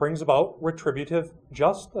brings about retributive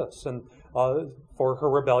justice. And for her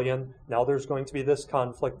rebellion, now there's going to be this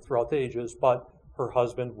conflict throughout the ages, but her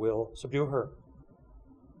husband will subdue her.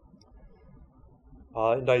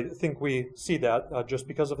 And I think we see that just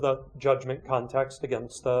because of the judgment context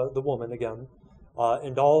against the woman again.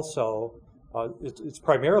 And also, it's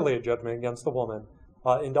primarily a judgment against the woman.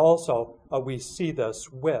 And also, we see this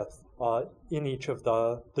in each of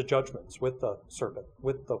the judgments, with the serpent,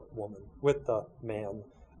 with the woman, with the man,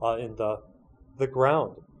 in the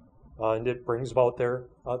ground. And it brings about their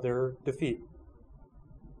defeat.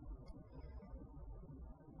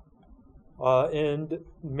 And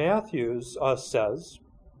Matthews says,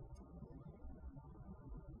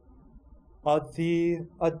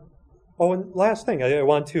 and last thing I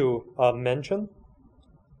want to mention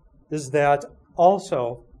is that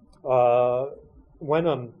also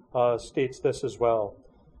Wenham states this as well.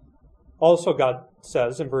 Also God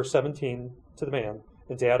says in verse 17 to the man,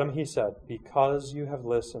 and to Adam he said, because you have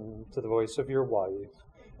listened to the voice of your wife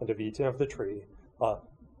and have eaten of the tree.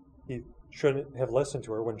 He shouldn't have listened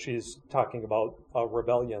to her when she's talking about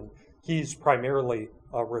rebellion. He's primarily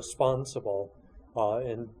responsible,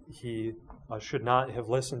 and he should not have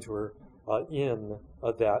listened to her in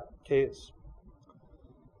that case.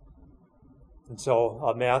 And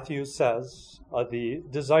so Matthew says, the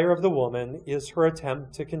desire of the woman is her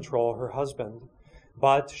attempt to control her husband,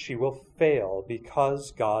 but she will fail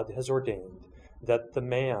because God has ordained that the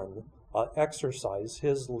man exercise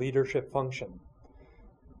his leadership function.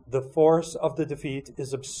 The force of the defeat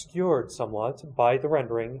is obscured somewhat by the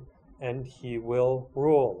rendering, and he will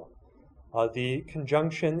rule. The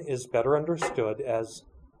conjunction is better understood as,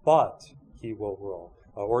 but he will rule.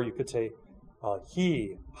 Or you could say,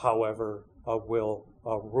 he, however, will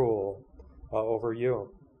rule over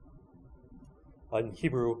you. In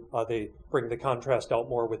Hebrew, they bring the contrast out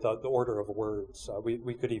more with the order of words.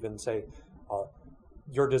 We could even say,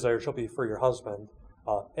 your desire shall be for your husband.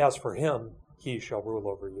 As for him, he shall rule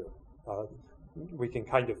over you. We can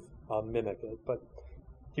kind of mimic it, but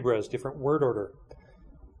Hebrew has different word order.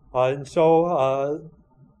 And so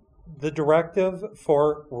the directive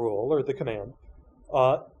for rule, or the command,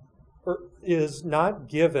 is not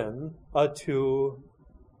given to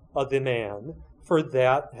the man, for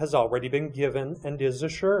that has already been given and is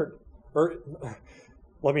assured. Or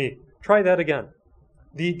let me try that again.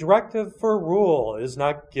 The directive for rule is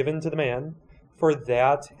not given to the man, for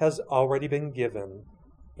that has already been given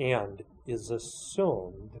and is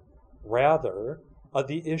assumed. Rather,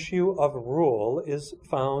 the issue of rule is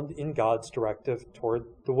found in God's directive toward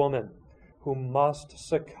the woman, who must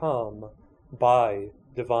succumb by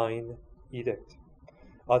divine edict.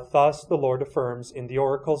 Thus the Lord affirms in the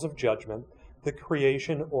oracles of judgment the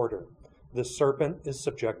creation order. The serpent is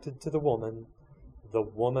subjected to the woman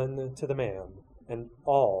to the man, and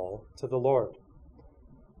all to the Lord.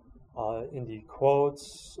 In the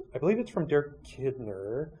quotes, I believe it's from Derek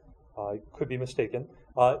Kidner, I could be mistaken,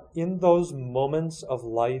 in those moments of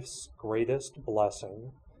life's greatest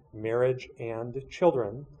blessing, marriage and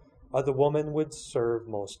children, the woman would serve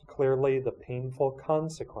most clearly the painful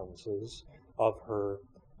consequences of her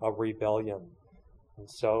rebellion. And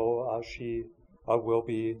so she will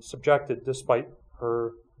be subjected despite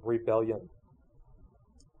her rebellion.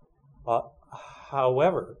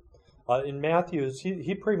 However, in Matthew's,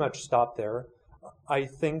 he pretty much stopped there. I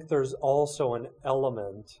think there's also an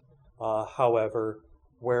element, however,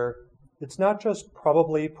 where it's not just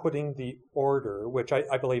probably putting the order, which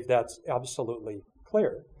I believe that's absolutely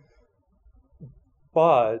clear,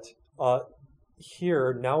 but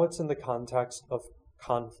here, now it's in the context of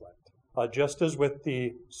conflict. Just as with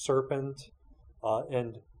the serpent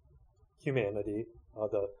and humanity,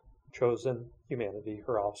 the chosen humanity,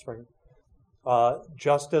 her offspring,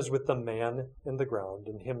 just as with the man in the ground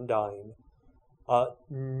and him dying,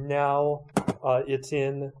 now it's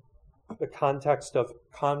in the context of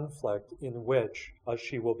conflict in which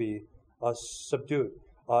she will be subdued.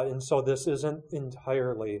 And so this isn't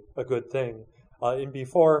entirely a good thing. And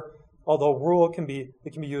before, although rule can be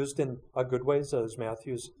used in good ways, as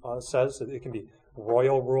Matthews says, it can be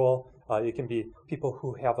royal rule, It can be people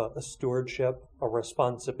who have a stewardship, a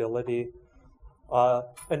responsibility,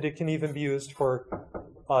 and it can even be used for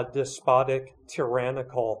despotic,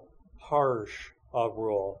 tyrannical, harsh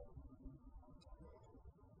rule.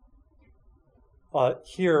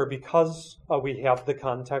 Here, because we have the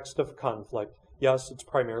context of conflict, yes, it's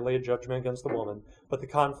primarily a judgment against the woman, but the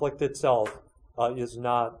conflict itself is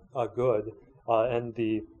not good, and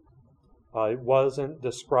it wasn't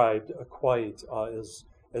described quite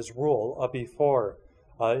as rule before.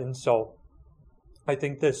 And so I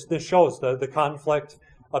think this shows the conflict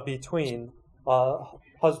between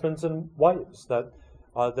husbands and wives that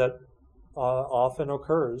often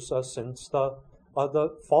occurs since the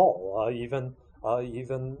fall,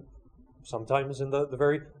 even sometimes in the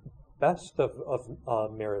very best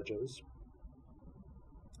of marriages.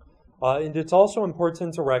 And it's also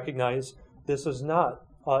important to recognize this is not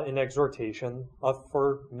an exhortation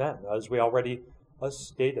for men, as we already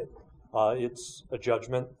stated. It's a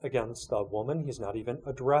judgment against a woman. He's not even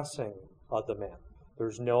addressing the man.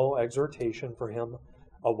 There's no exhortation for him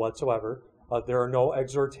whatsoever. There are no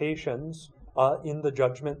exhortations in the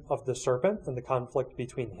judgment of the serpent and the conflict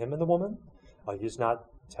between him and the woman. He's not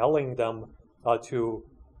telling them to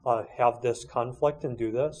have this conflict and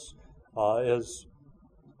do this. As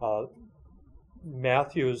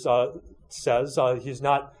Matthews says, he's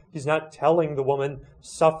not telling the woman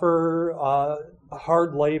suffer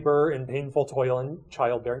hard labor and painful toil and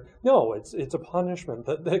childbearing. No, it's a punishment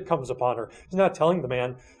that comes upon her. He's not telling the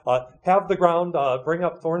man have the ground bring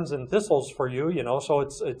up thorns and thistles for you, so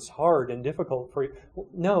it's hard and difficult for you.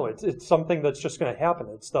 No, it's something that's just going to happen.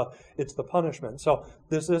 It's the punishment. So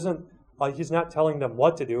this isn't. He's not telling them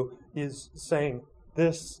what to do. He's saying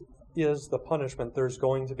this is the punishment. There's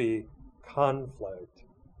going to be conflict,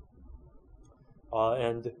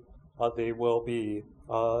 and they will be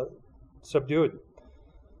subdued.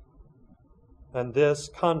 And this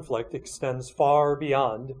conflict extends far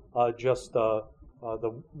beyond just the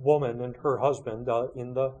woman and her husband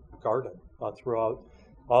in the garden throughout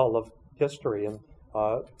all of history, and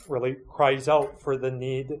really cries out for the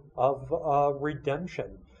need of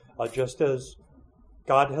redemption. Just as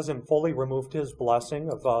God hasn't fully removed his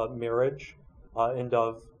blessing of marriage and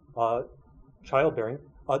of childbearing,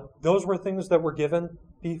 those were things that were given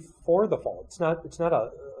before the fall. It's not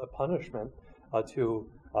a punishment to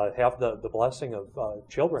have the blessing of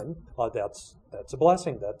children. That's a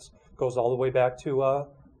blessing. That goes all the way back to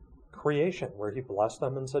creation, where he blessed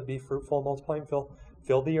them and said, "Be fruitful, multiply, and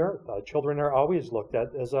fill the earth." Children are always looked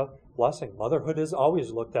at as a blessing. Motherhood is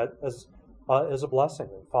always looked at as a blessing,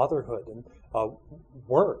 and fatherhood and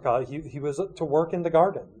work. He was to work in the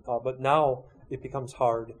garden, but now it becomes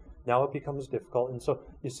hard. Now it becomes difficult, and so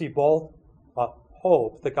you see both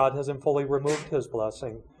hope that God hasn't fully removed his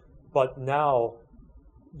blessing, but now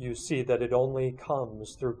you see that it only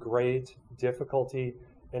comes through great difficulty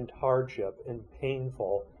and hardship and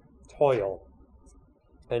painful toil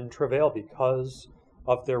and travail because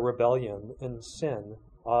of their rebellion and sin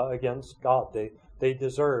against God. They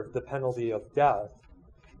deserve the penalty of death,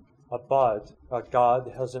 but God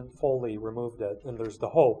hasn't fully removed it, and there's the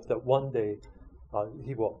hope that one day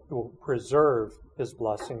he will preserve his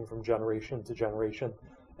blessing from generation to generation,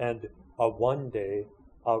 and one day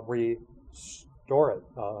restore it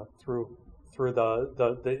through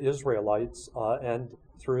the Israelites and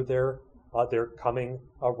through their coming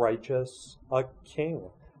righteous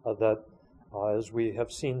king that, as we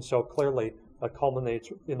have seen so clearly,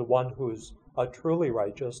 culminates in the one who's truly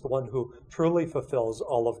righteous, the one who truly fulfills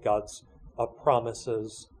all of God's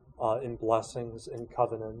promises and blessings and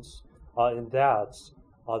covenants. And that's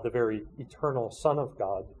the very eternal Son of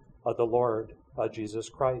God, the Lord Jesus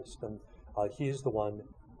Christ. And he's the one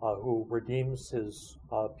who redeems his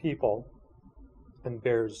people and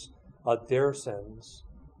bears their sins,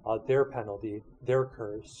 their penalty, their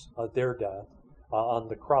curse, their death on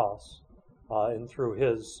the cross. And through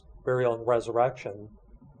his burial and resurrection,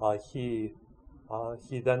 he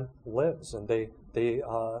then lives. And they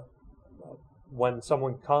when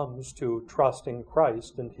someone comes to trust in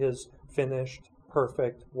Christ and his finished,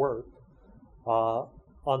 perfect work on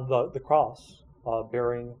the cross,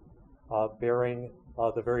 bearing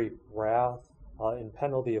the very wrath and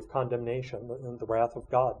penalty of condemnation and the wrath of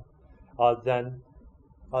God, then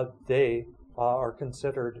they are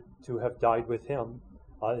considered to have died with him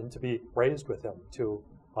and to be raised with him to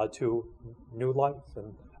new life.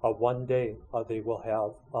 And one day they will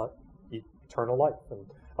have eternal life. And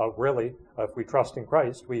really, if we trust in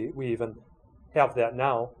Christ, we even have that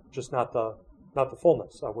now, just not the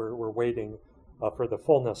fullness. We're waiting for the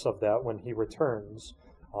fullness of that when he returns,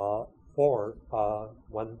 or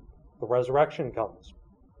when the resurrection comes.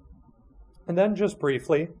 And then just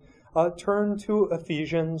briefly, turn to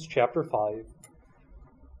Ephesians chapter 5.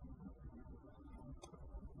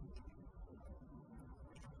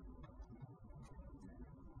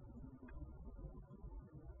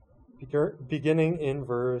 Beginning in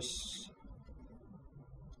verse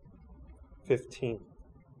 15.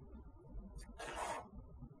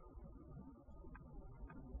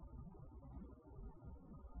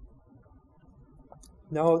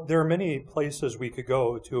 Now, there are many places we could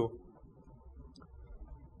go to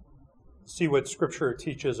see what Scripture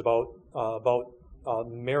teaches about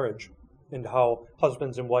marriage and how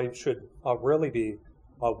husbands and wives should really be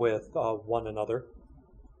with one another.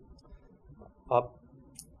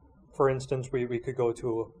 For instance, we could go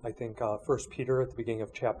to, I think, 1 Peter at the beginning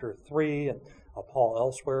of chapter 3, and Paul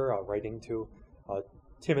elsewhere writing to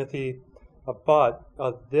Timothy. But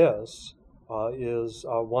this is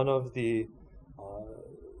one of the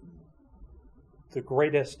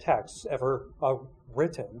greatest texts ever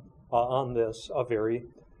written on this very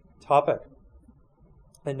topic.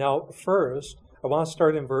 And now, first, I want to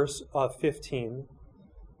start in verse 15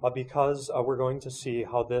 because we're going to see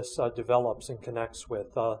how this develops and connects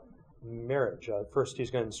with marriage. First, he's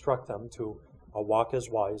going to instruct them to walk as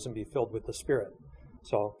wise and be filled with the Spirit.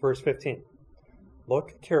 So, verse 15.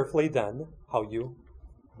 Look carefully then how you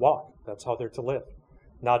walk. That's how they're to live.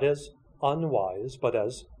 Not as unwise, but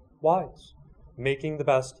as wise, making the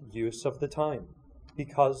best use of the time,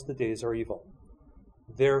 because the days are evil.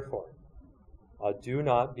 Therefore, do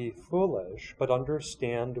not be foolish, but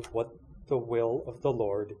understand what the will of the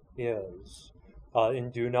Lord is.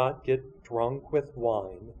 And do not get drunk with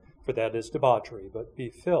wine, for that is debauchery, but be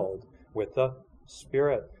filled with the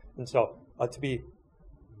Spirit. And so, to be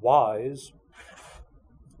wise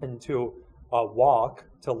and to walk,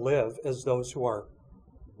 to live as those who are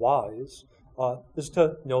wise, is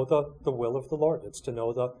to know the will of the Lord. It's to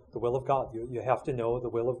know the will of God. You have to know the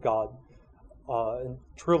will of God and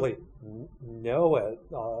truly know it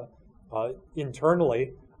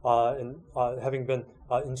internally, and having been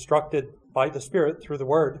instructed by the Spirit through the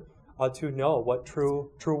Word to know what true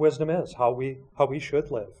wisdom is, how we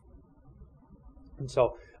should live. And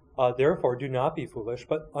so, therefore, do not be foolish,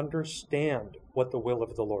 but understand what the will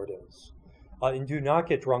of the Lord is. And do not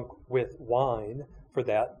get drunk with wine, for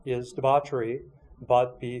that is debauchery,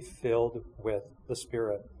 but be filled with the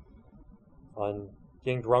Spirit. And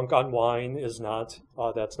getting drunk on wine is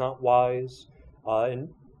that's not wise. And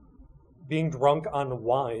being drunk on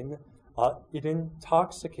wine, it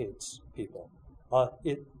intoxicates people.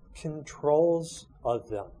 It controls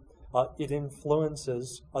them. It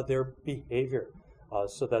influences their behavior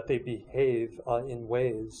so that they behave in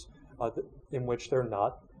ways in which they're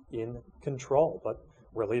not in control, but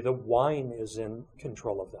really the wine is in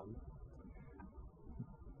control of them.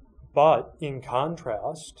 But in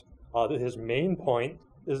contrast, his main point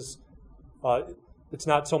is it's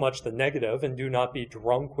not so much the negative, and do not be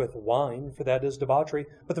drunk with wine, for that is debauchery,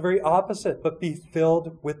 but the very opposite, but be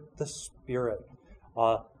filled with the Spirit.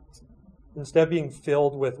 Instead of being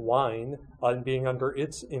filled with wine and being under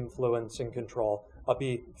its influence and control,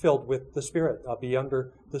 be filled with the Spirit. Be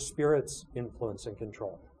under the Spirit's influence and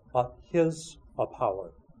control. His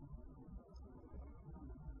power.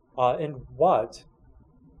 And what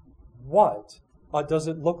does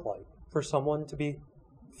it look like for someone to be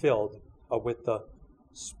filled with the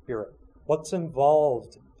Spirit? What's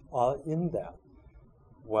involved in that?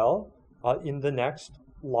 Well, in the next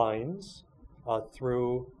lines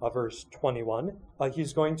through verse 21,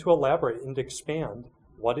 he's going to elaborate and expand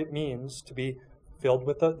what it means to be filled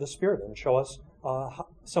with the Spirit and show us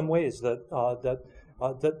some ways that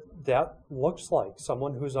looks like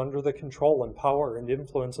someone who's under the control and power and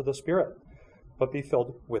influence of the Spirit, but be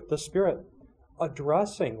filled with the Spirit,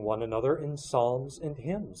 addressing one another in psalms and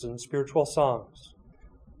hymns and spiritual songs,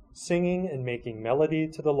 singing and making melody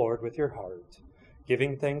to the Lord with your heart,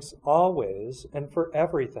 giving thanks always and for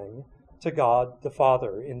everything to God the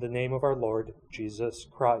Father in the name of our Lord Jesus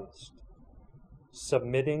Christ,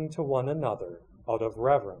 submitting to one another out of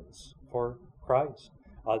reverence for Christ.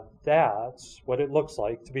 That's what it looks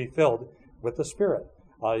like to be filled with the Spirit.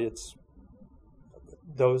 It's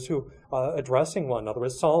those who addressing one another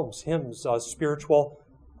with psalms, hymns, spiritual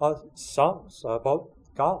songs about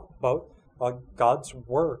God, about God's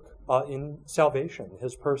work in salvation,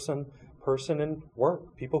 His person and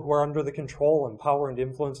work. People who are under the control and power and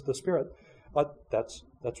influence of the Spirit. That's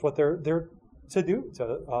what they're to do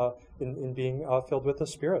in being filled with the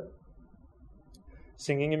Spirit.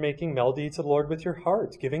 Singing and making melody to the Lord with your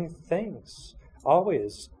heart, giving thanks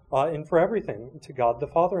always and for everything to God the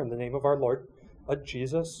Father in the name of our Lord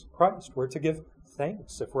Jesus Christ. We're to give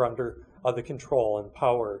thanks if we're under the control and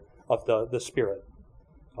power of the Spirit.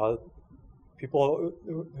 People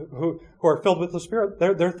who are filled with the Spirit,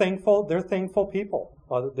 they're thankful. They're thankful people.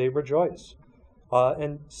 They rejoice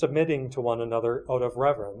and submitting to one another out of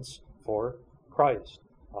reverence for Christ.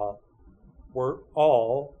 We're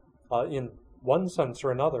all, in one sense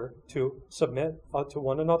or another, to submit to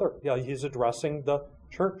one another. Yeah, he's addressing the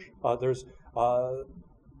church. There's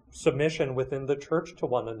submission within the church to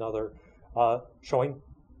one another, showing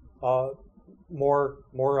more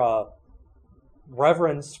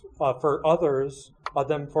reverence for others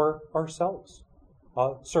than for ourselves,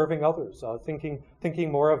 serving others,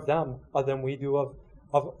 thinking more of them than we do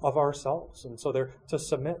of ourselves. And so they're to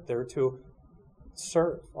submit, they're to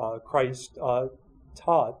serve. Christ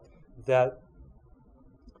taught that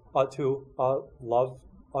to love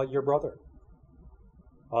your brother.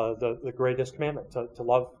 The greatest commandment, to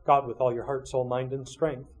love God with all your heart, soul, mind, and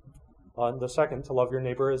strength. And the second, to love your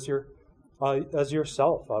neighbor as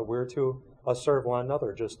yourself. We're to serve one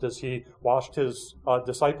another. Just as he washed his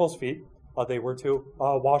disciples' feet, they were to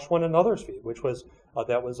wash one another's feet, which was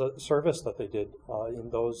that was a service that they did in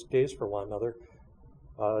those days for one another.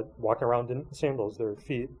 Walking around in sandals, their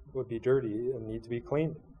feet would be dirty and need to be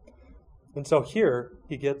cleaned. And so here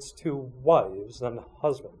he gets to wives and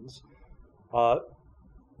husbands,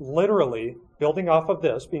 literally building off of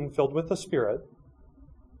this, being filled with the Spirit,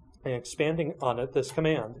 and expanding on it, this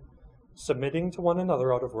command, submitting to one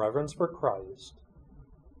another out of reverence for Christ.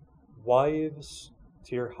 Wives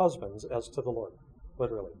to your husbands as to the Lord.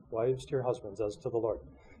 Literally, wives to your husbands as to the Lord.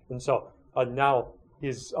 And so now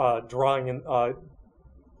he's drawing in,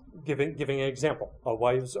 giving an example.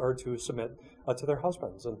 Wives are to submit to their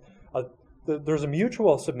husbands. And there's a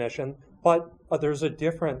mutual submission, but there's a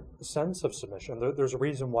different sense of submission. There's a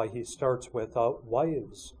reason why he starts with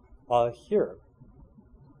wives here.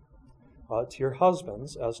 To your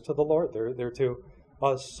husbands as to the Lord. They're to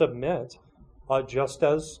submit just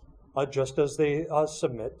as they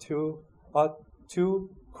submit to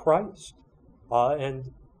Christ,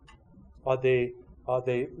 and they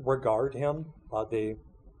regard him. They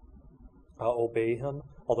obey him.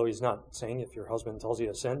 Although he's not saying if your husband tells you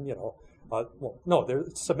to sin, no, they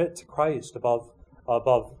submit to Christ above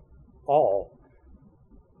all.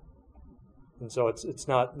 And so it's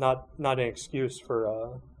not an excuse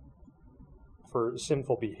for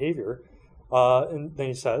sinful behavior. And then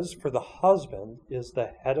he says, for the husband is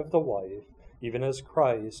the head of the wife, even as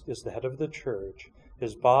Christ is the head of the church,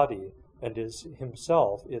 his body, and is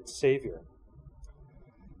himself its Savior.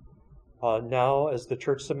 Now, as the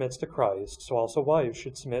church submits to Christ, so also wives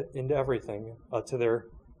should submit into everything to their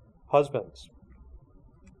husbands.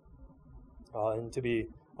 And to be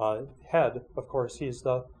head, of course, he's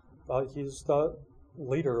the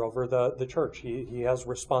leader over the church. He has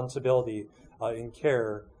responsibility and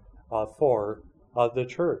care for the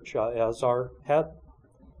church as our head.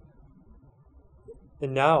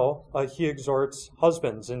 And now he exhorts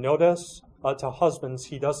husbands. And notice to husbands,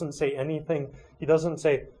 he doesn't say anything. He doesn't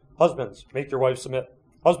say, husbands, make your wives submit.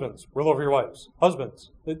 Husbands, rule over your wives.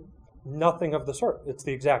 Husbands. Nothing of the sort. It's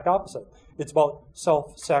the exact opposite. It's about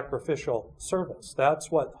self-sacrificial service.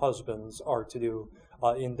 That's what husbands are to do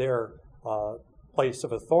in their place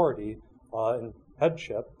of authority and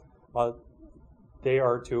headship. They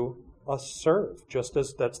are to serve, just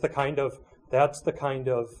as that's the kind of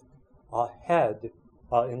head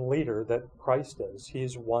and leader that Christ is.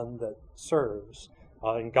 He's one that serves.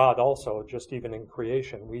 And God also, just even in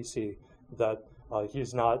creation, we see that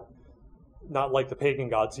he's not like the pagan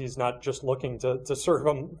gods. He's not just looking to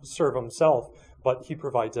serve himself, but he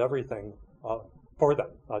provides everything for them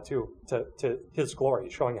to his glory,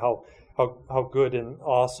 showing how good and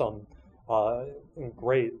awesome and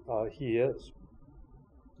great he is.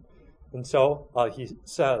 And so he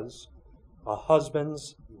says,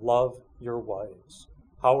 husbands, love your wives.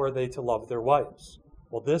 How are they to love their wives?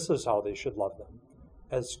 Well, this is how they should love them.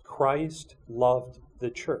 As Christ loved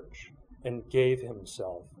the church and gave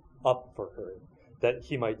himself up for her, that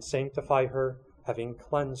he might sanctify her, having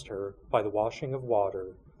cleansed her by the washing of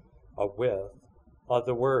water with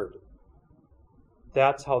the word.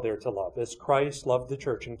 That's how they're to love. As Christ loved the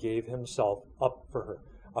church and gave himself up for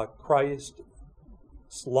her. Christ's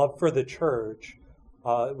love for the church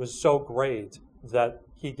was so great that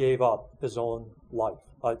he gave up his own life.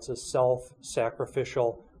 It's a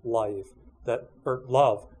self-sacrificial life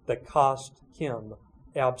love that cost him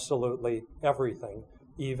absolutely everything,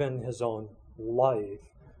 even his own life,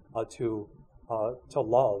 to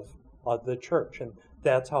love the church. And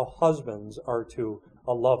that's how husbands are to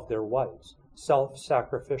love their wives,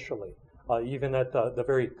 self-sacrificially, even at the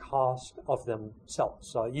very cost of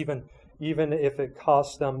themselves, even even if it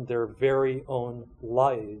costs them their very own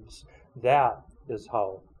lives. That is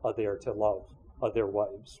how they are to love their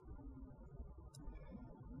wives.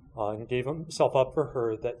 And gave himself up for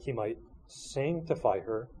her that he might sanctify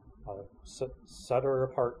her, set her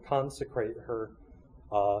apart, consecrate her,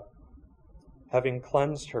 having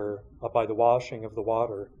cleansed her by the washing of the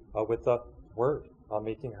water with the word,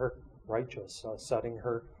 making her righteous, setting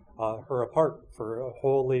her apart for a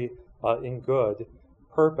holy and good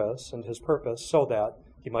purpose, and his purpose so that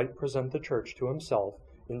he might present the church to himself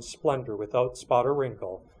in splendor, without spot or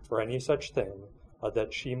wrinkle, or any such thing,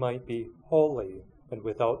 that she might be holy and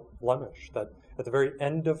without blemish, that at the very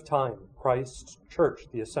end of time, Christ's church,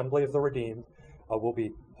 the assembly of the redeemed, will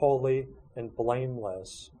be holy and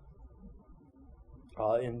blameless.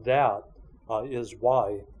 And that is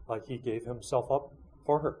why he gave himself up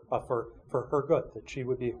for her, for her good, that she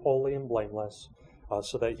would be holy and blameless,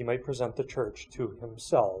 so that he might present the church to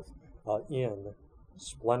himself in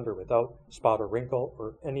splendor, without spot or wrinkle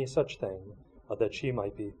or any such thing, that she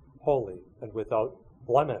might be holy and without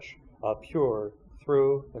blemish, pure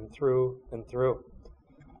through and through and through.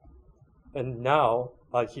 And now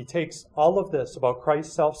he takes all of this about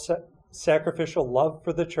Christ's self-sacrificial love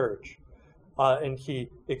for the church, and he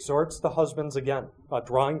exhorts the husbands again,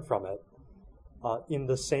 drawing from it. In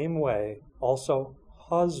the same way, also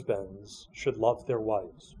husbands should love their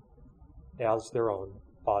wives as their own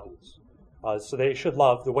bodies. So they should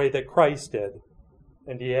love the way that Christ did,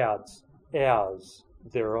 and he adds, as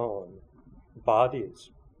their own bodies.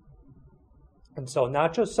 And so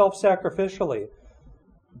not just self-sacrificially,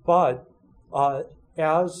 but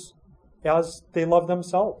as they love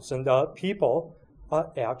themselves. And people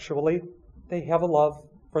actually, they have a love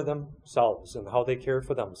for themselves and how they care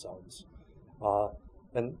for themselves.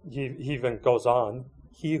 And he even goes on,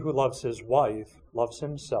 he who loves his wife loves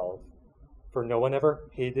himself, for no one ever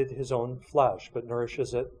hated his own flesh, but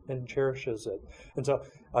nourishes it and cherishes it. And so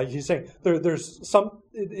he's saying there's some.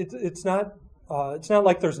 It's not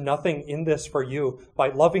like there's nothing in this for you. By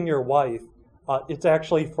loving your wife, it's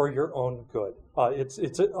actually for your own good.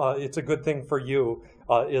 It's a good thing for you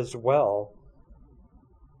as well.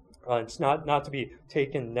 It's not to be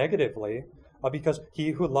taken negatively, because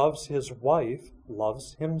he who loves his wife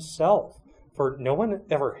loves himself. For no one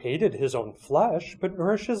ever hated his own flesh, but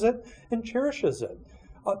nourishes it and cherishes it.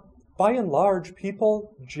 By and large,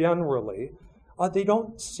 people generally, they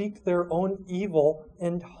don't seek their own evil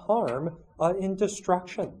and harm in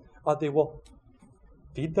destruction. They will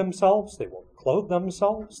feed themselves, they will clothe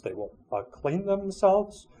themselves, they will clean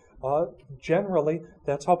themselves. Generally,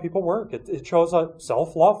 that's how people work. It shows a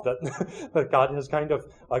self-love that God has kind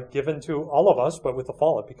of given to all of us, but with the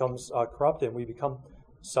fall it becomes corrupt and we become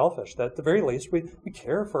selfish. That at the very least we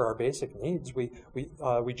care for our basic needs. We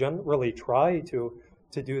generally try to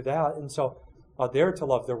do that, and so they're to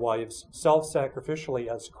love their wives self-sacrificially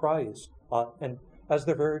as Christ, and as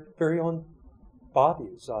their very very own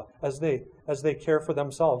bodies. As they care for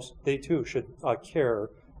themselves, they too should care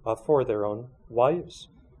for their own wives.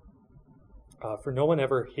 For no one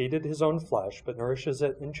ever hated his own flesh, but nourishes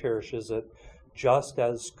it and cherishes it, just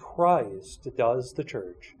as Christ does the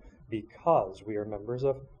church, because we are members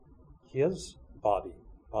of his body.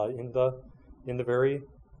 In the very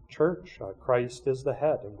church, Christ is the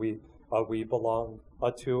head, and we belong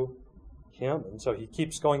to him. And so he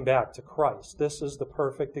keeps going back to Christ. This is the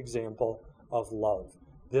perfect example of love.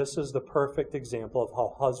 This is the perfect example of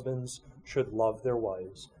how husbands should love their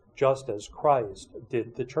wives, just as Christ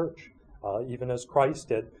did the church. Even as Christ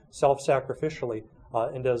did self-sacrificially,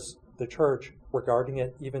 and as the church regarding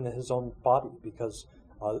it even in his own body, because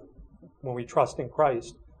when we trust in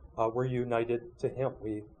Christ, we're united to him.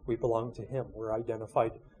 We belong to him. We're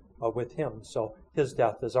identified with him. So his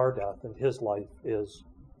death is our death, and his life is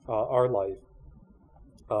our life.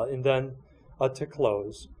 And then to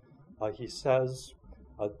close, he says,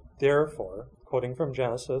 therefore, quoting from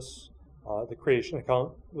Genesis, the creation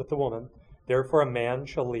account with the woman, therefore a man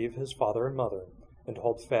shall leave his father and mother, and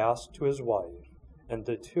hold fast to his wife, and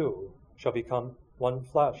the two shall become one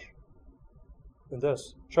flesh. And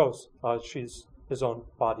this shows she's his own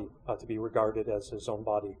body, to be regarded as his own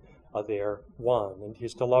body. They are one, and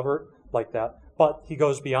he's to love her like that. But he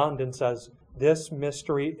goes beyond and says, this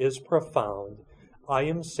mystery is profound. I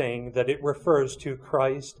am saying that it refers to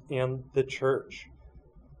Christ and the church.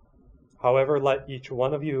 However, let each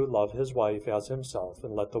one of you love his wife as himself,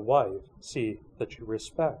 and let the wife see that she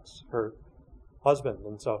respects her husband.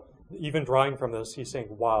 And so, even drawing from this, he's saying,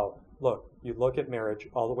 wow, look, you look at marriage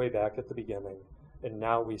all the way back at the beginning, and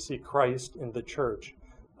now we see Christ in the church,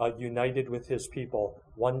 united with his people,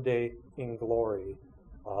 one day in glory.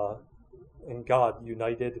 and God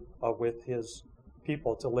united with his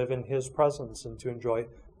people to live in his presence and to enjoy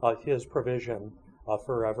his provision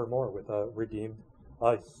forevermore with a redeemed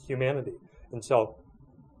humanity. And so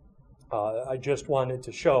I just wanted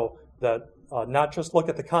to show that not just look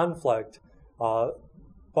at the conflict,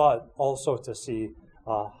 but also to see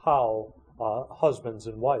how husbands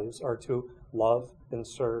and wives are to love and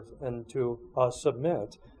serve and to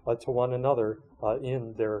submit to one another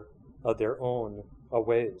in their own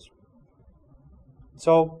ways.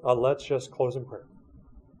 So let's just close in prayer.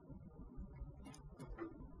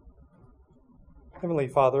 Heavenly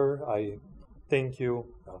Father, I thank you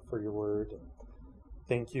for your word.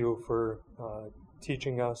 Thank you for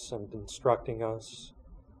teaching us and instructing us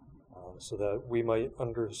so that we might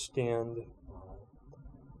understand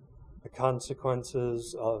the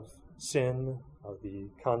consequences of sin, of the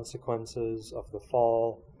consequences of the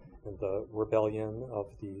fall and the rebellion of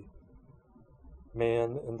the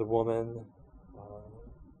man and the woman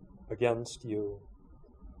against you,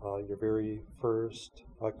 your very first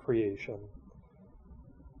creation.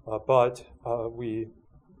 But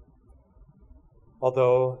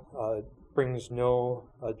although it brings no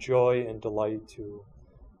joy and delight to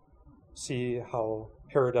see how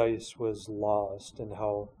paradise was lost and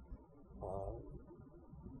how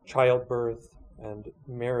childbirth and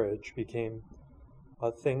marriage became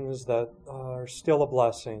things that are still a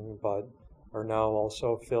blessing, but are now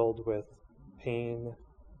also filled with pain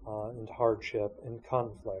and hardship and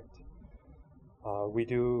conflict. We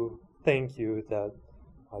do thank you that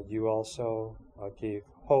you also gave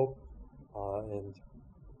hope, and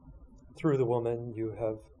through the woman you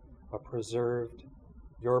have preserved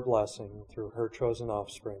your blessing through her chosen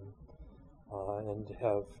offspring, and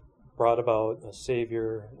have brought about a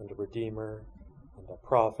Savior and a Redeemer and a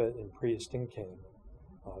prophet and priest and king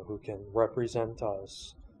who can represent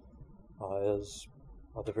us as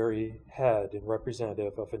the very head and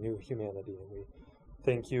representative of a new humanity. And we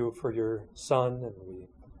thank you for your Son, and we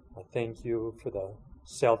thank you for the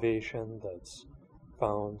salvation that's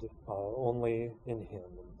found only in him.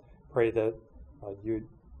 And pray that you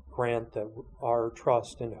grant that our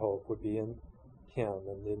trust and hope would be in him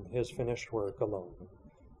and in his finished work alone.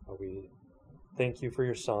 We thank you for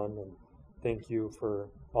your Son, and thank you for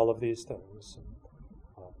all of these things.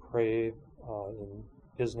 And pray in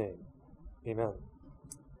his name. Amen.